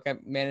probably look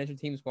at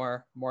management teams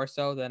more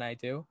so than I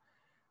do.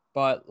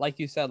 But like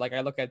you said, like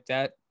I look at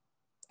debt,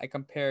 I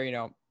compare, you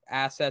know,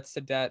 assets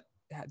to debt.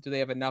 Do they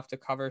have enough to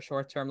cover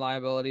short-term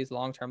liabilities,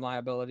 long-term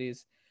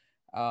liabilities?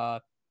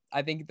 I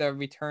think the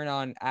return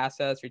on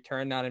assets,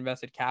 return on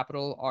invested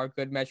capital are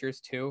good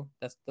measures too.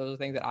 Those are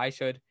things that I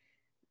should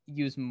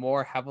use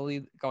more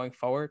heavily going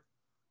forward.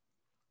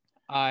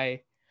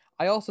 I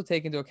also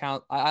take into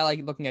account, I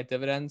like looking at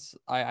dividends.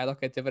 I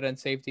look at dividend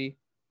safety.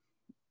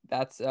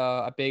 That's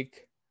a big,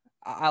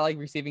 I like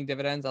receiving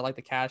dividends. I like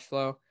the cash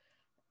flow.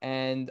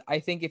 And I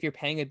think if you're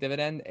paying a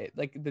dividend,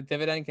 like the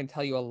dividend can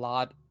tell you a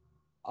lot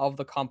of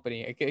the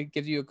company. It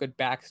gives you a good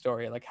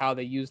backstory, like how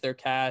they use their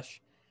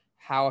cash,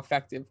 how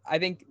effective. I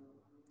think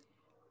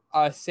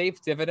a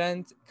safe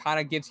dividend kind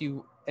of gives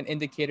you an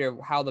indicator of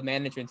how the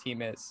management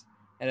team is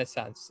in a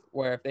sense,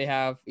 where if they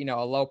have, a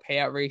low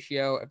payout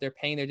ratio, if they're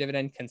paying their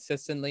dividend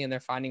consistently and they're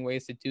finding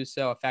ways to do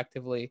so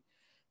effectively,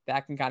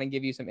 that can kind of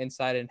give you some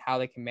insight in how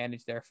they can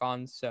manage their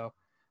funds. So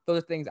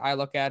those are things I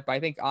look at. But I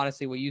think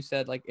honestly, what you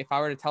said, like if I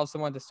were to tell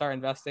someone to start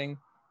investing,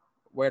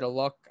 where to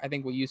look, I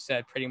think what you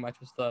said pretty much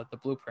was the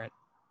blueprint.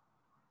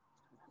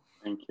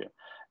 Thank you.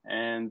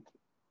 And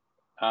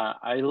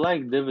I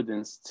like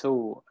dividends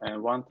too.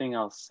 And one thing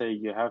I'll say,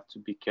 you have to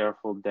be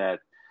careful that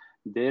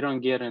they don't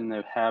get in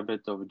the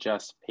habit of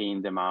just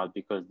paying them out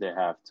because they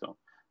have to.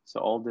 So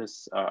all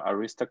this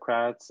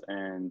aristocrats,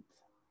 and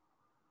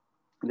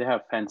they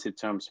have fancy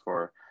terms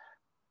for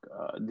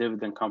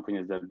dividend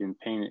companies that have been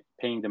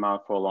paying them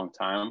out for a long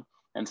time.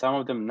 And some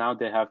of them now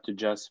they have to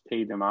just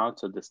pay them out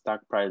so the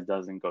stock price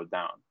doesn't go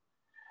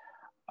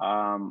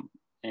down.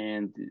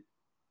 And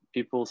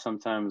people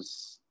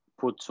sometimes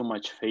put too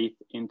much faith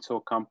into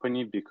a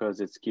company because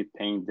it's keep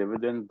paying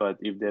dividend, but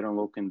if they don't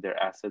look in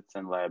their assets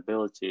and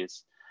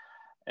liabilities,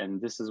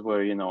 and this is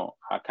where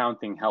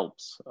accounting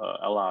helps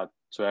a lot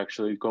to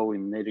actually go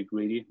in nitty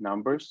gritty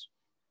numbers.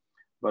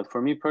 But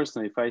for me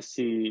personally, if I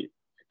see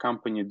a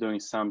company doing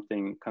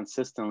something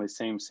consistently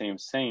same,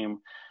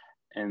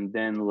 and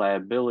then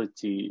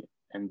liability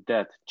and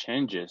debt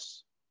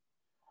changes,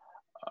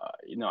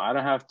 I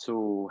don't have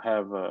to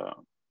have a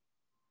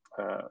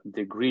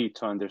degree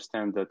to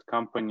understand that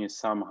company is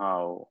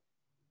somehow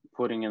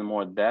putting in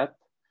more debt.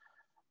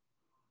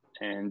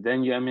 And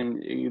then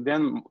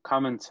then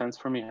common sense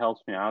for me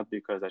helps me out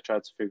because I try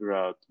to figure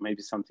out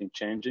maybe something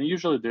changed. And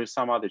usually there's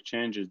some other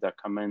changes that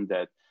come in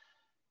that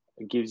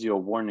gives you a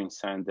warning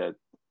sign that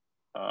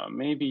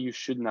maybe you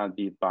should not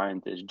be buying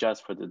this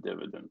just for the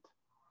dividend.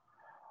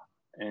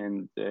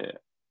 And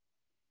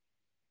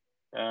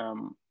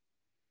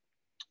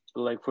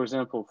like, for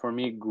example, for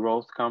me,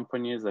 growth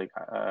companies, like,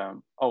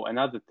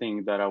 another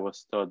thing that I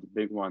was taught, the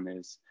big one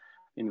is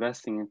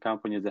investing in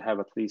companies that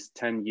have at least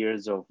 10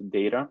 years of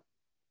data.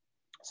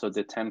 So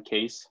the 10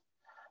 case,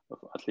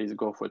 at least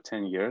go for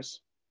 10 years.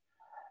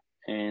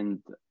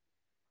 And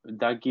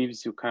that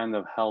gives you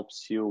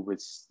helps you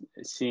with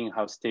seeing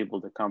how stable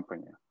the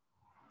company is.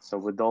 So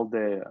with all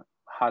the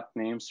hot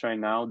names right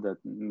now that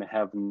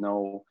have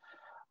no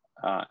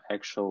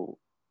actual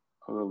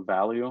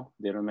value,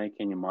 they don't make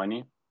any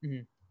money.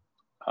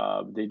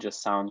 Mm-hmm. They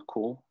just sound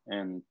cool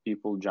and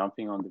people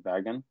jumping on the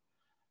wagon.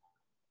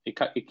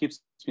 It keeps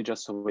me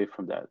just away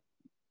from that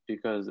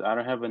because I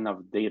don't have enough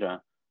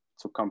data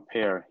to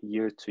compare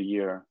year to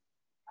year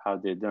how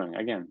they're doing.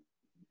 Again,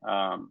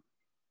 I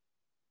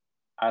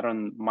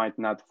might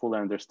not fully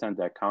understand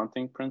the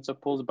accounting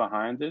principles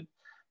behind it,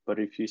 but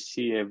if you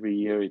see every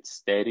year it's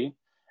steady,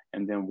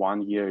 and then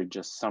one year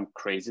just some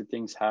crazy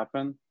things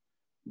happen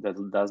that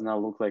does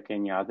not look like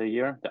any other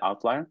year, the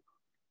outlier,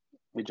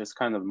 it just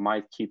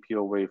might keep you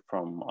away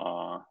from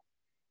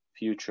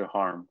future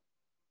harm.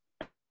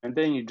 And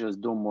then you just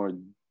do more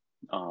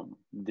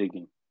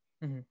digging.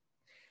 Mm-hmm.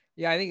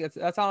 Yeah, I think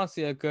that's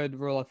honestly a good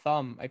rule of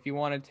thumb. If you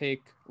want to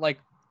take, like,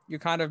 you're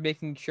kind of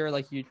making sure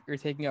like you're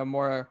taking a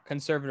more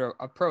conservative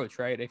approach,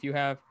 right? If you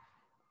have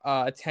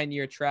a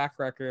 10-year track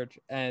record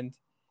and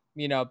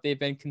they've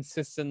been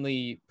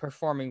consistently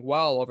performing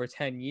well over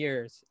 10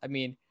 years, I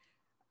mean,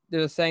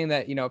 there's a saying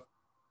that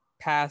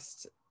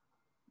past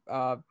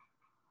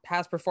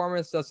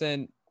performance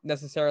doesn't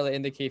necessarily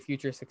indicate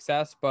future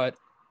success, but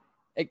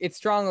it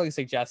strongly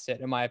suggests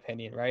it, in my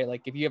opinion, right?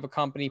 Like if you have a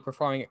company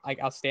performing like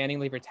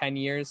outstandingly for 10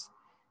 years,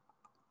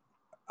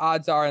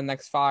 odds are in the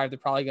next 5, they're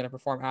probably going to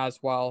perform as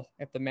well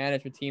if the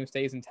management team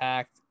stays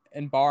intact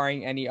and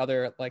barring any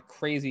other like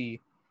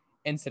crazy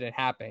incident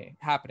happening.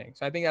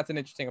 So I think that's an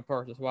interesting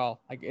approach as well.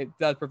 Like it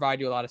does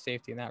provide you a lot of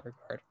safety in that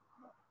regard.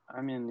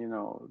 I mean,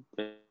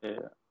 the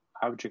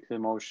object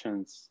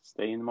emotions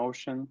stay in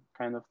motion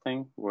kind of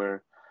thing,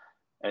 where,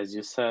 as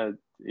you said,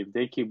 if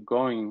they keep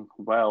going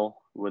well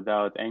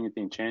without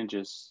anything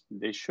changes,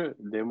 they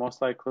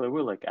most likely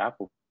will, like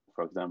Apple,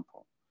 for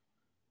example.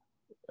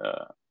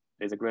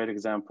 Is a great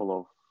example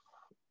of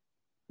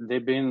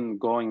they've been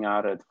going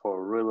at it for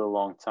a really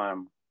long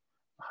time.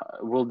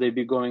 Will they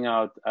be going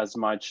out as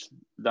much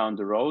down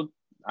the road?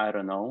 I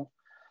don't know.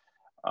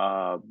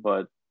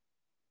 But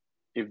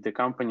if the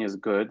company is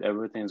good,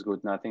 everything's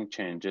good, nothing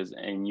changes,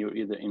 and you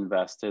either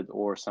invested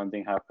or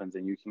something happens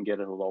and you can get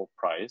a low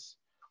price,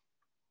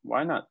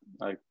 why not?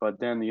 Like, but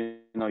then you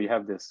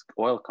have this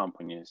oil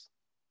companies,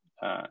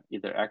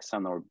 either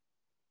Exxon or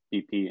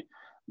BP,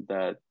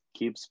 that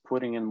keeps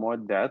putting in more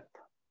debt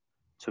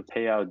to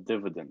pay out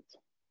dividend.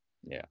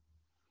 Yeah,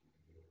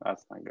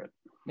 that's not good.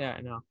 Yeah,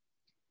 I know.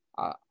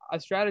 A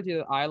strategy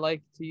that I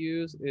like to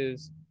use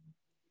is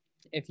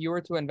if you were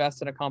to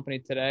invest in a company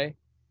today,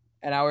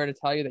 and I were to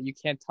tell you that you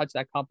can't touch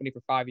that company for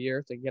 5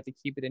 years, like you have to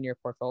keep it in your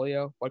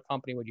portfolio, what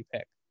company would you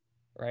pick,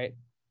 right?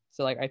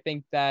 So like I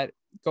think that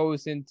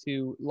goes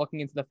into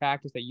looking into the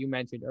factors that you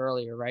mentioned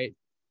earlier, right?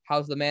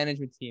 How's the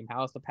management team?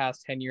 How's the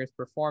past 10 years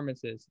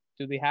performances?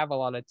 Do they have a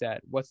lot of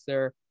debt? What's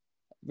their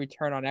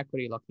return on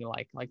equity looking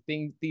like? Like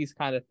these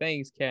kind of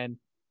things can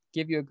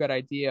give you a good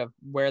idea of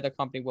where the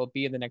company will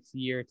be in the next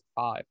year to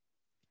 5.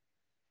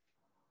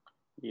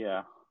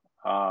 Yeah.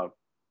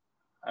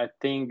 I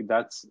think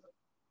that's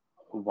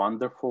a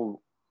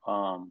wonderful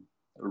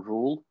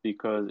rule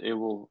because it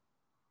will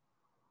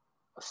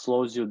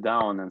slows you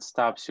down and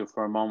stops you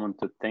for a moment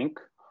to think.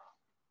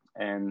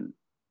 And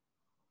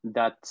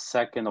that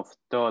second of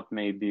thought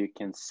maybe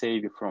can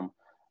save you from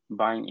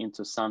buying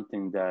into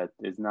something that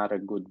is not a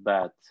good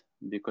bet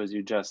because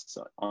you just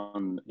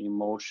on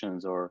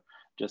emotions or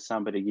just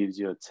somebody gives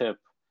you a tip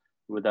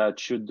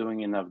without you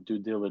doing enough due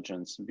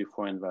diligence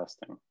before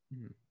investing.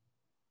 Mm-hmm.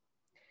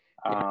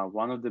 Yeah.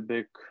 One of the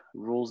big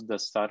rules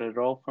that started it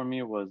all for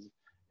me was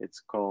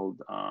it's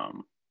called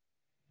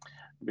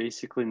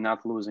basically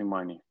not losing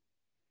money.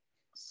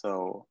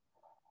 So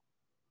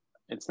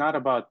it's not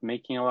about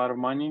making a lot of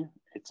money,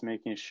 it's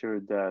making sure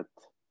that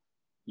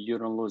you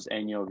don't lose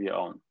any of your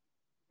own.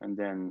 And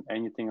then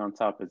anything on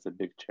top is a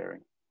big cherry.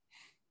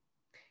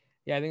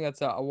 Yeah, I think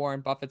that's a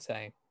Warren Buffett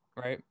saying,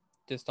 right?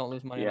 Just don't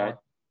lose money at Yeah,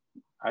 all.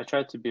 I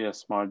tried to be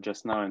smart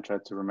just now and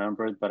tried to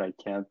remember it, but I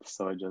can't,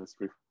 so I just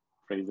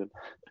rephrase it.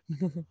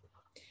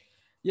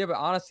 Yeah, but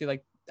honestly,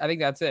 like I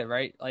think that's it,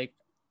 right? Like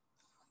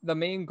the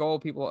main goal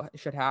people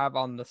should have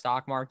on the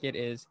stock market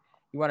is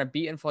you want to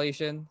beat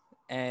inflation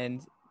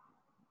and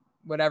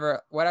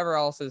whatever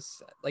else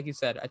is, like you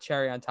said, a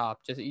cherry on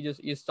top. You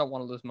just don't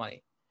want to lose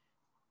money.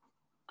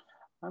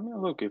 I mean,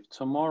 look, if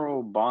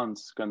tomorrow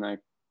bonds gonna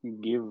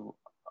give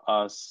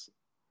us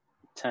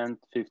 10,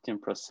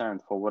 15%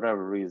 for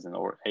whatever reason,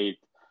 or 8,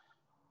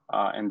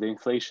 and the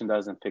inflation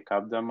doesn't pick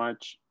up that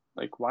much,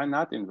 like why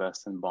not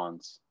invest in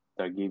bonds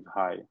that give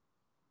high?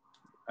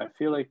 I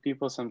feel like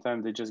people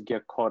sometimes they just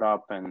get caught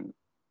up in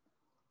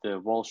the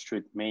Wall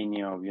Street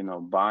mania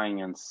of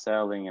buying and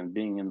selling and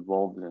being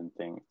involved in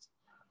things,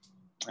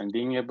 and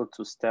being able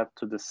to step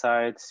to the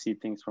side, see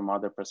things from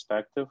other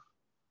perspective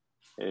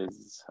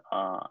is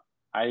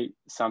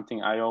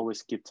something I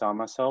always keep telling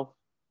myself,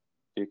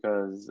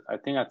 because I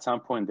think at some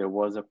point there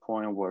was a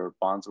point where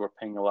bonds were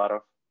paying a lot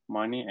of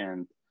money,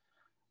 and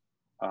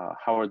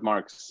Howard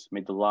Marks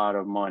made a lot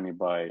of money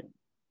by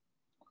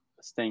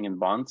staying in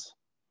bonds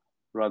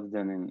rather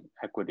than in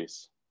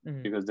equities,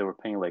 because they were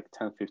paying like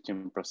 10,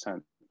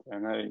 15%.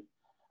 And I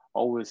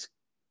always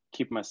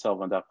keep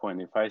myself on that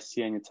point. If I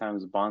see any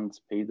times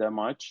bonds pay that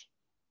much,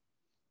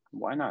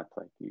 why not?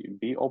 Like,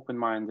 be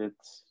open-minded,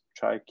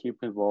 try keep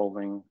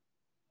evolving.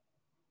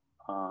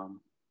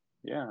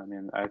 Yeah, I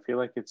mean, I feel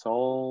like it's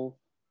all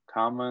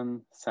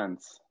common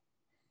sense.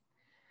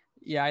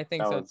 Yeah, I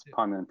think that so was too.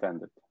 Pun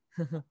intended.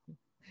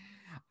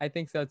 I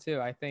think so too.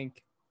 I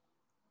think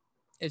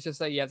it's just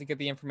that you have to get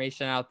the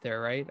information out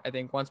there, right? I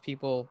think once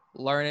people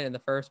learn it in the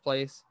first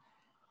place,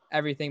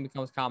 everything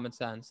becomes common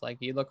sense.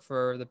 Like you look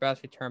for the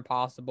best return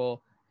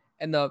possible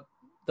and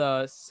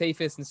the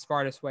safest and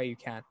smartest way you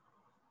can.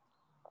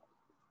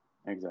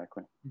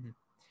 Exactly. Mm-hmm.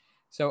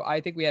 So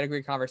I think we had a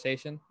great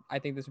conversation. I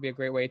think this would be a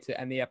great way to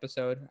end the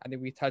episode. I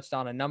think we touched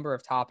on a number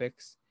of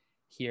topics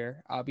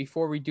here.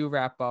 Before we do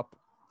wrap up,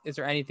 is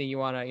there anything you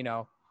want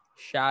to,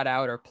 shout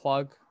out or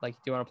plug? Like,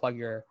 do you want to plug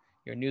your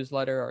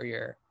newsletter or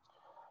your?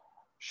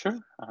 Sure,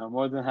 I'm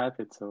more than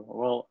happy to.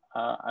 Well,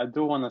 I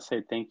do want to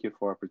say thank you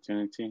for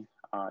opportunity.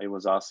 It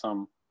was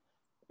awesome.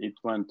 It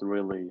went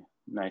really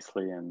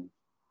nicely, and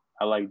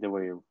I like the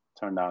way it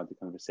turned out the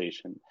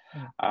conversation.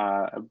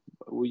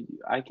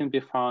 I can be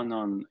found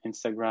on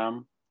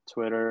Instagram,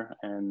 Twitter,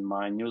 and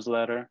my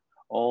newsletter,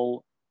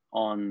 all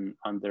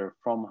under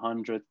from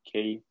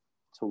 100K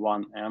to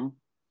 1M.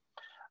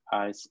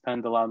 I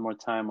spend a lot more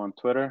time on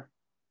Twitter.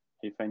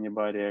 If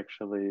anybody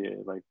actually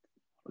like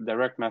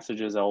direct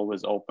messages are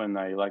always open.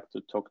 I like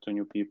to talk to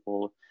new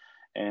people,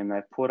 and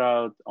I put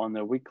out on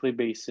a weekly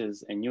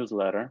basis a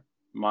newsletter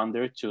Monday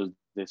or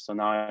Tuesday. So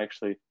now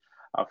actually,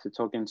 after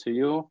talking to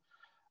you,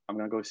 I'm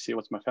gonna go see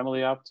what's my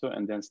family up to,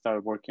 and then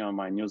start working on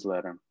my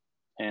newsletter.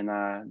 And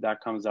that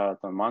comes out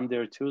on Monday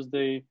or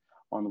Tuesday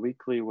on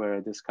weekly, where I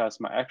discuss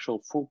my actual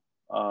full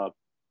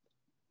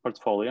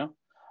portfolio,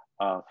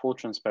 full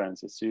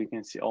transparency. So you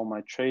can see all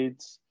my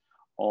trades,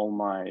 all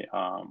my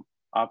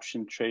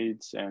option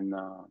trades, and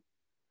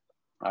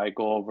I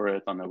go over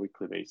it on a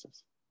weekly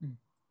basis.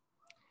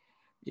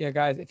 Yeah,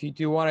 guys, if you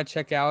do want to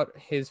check out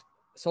his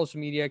social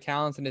media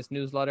accounts and his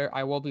newsletter,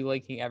 I will be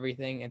linking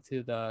everything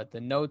into the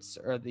notes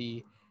or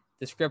the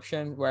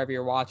description wherever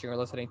you're watching or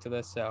listening to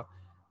this. So,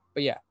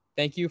 but yeah,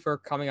 thank you for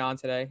coming on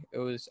today.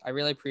 I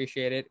really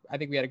appreciate it. I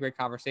think we had a great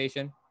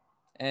conversation.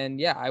 And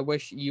yeah, I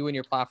wish you and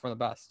your platform the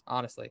best,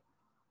 honestly.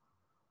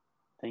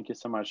 Thank you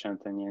so much,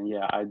 Anthony. And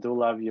yeah, I do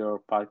love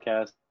your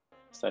podcast.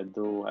 I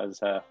do,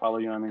 as I follow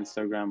you on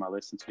Instagram, I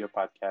listen to your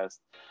podcast.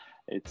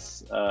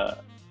 It's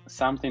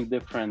something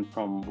different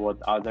from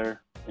what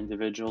other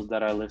individuals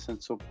that I listen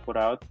to put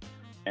out.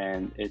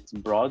 And it's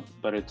broad,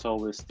 but it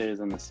always stays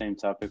on the same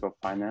topic of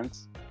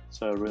finance.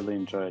 So I really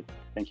enjoy it.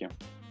 Thank you.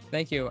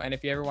 Thank you. And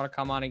if you ever want to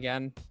come on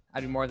again,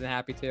 I'd be more than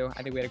happy to.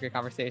 I think we had a great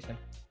conversation.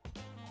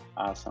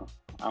 Awesome.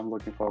 I'm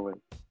looking forward.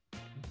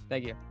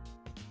 Thank you.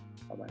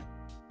 Bye-bye.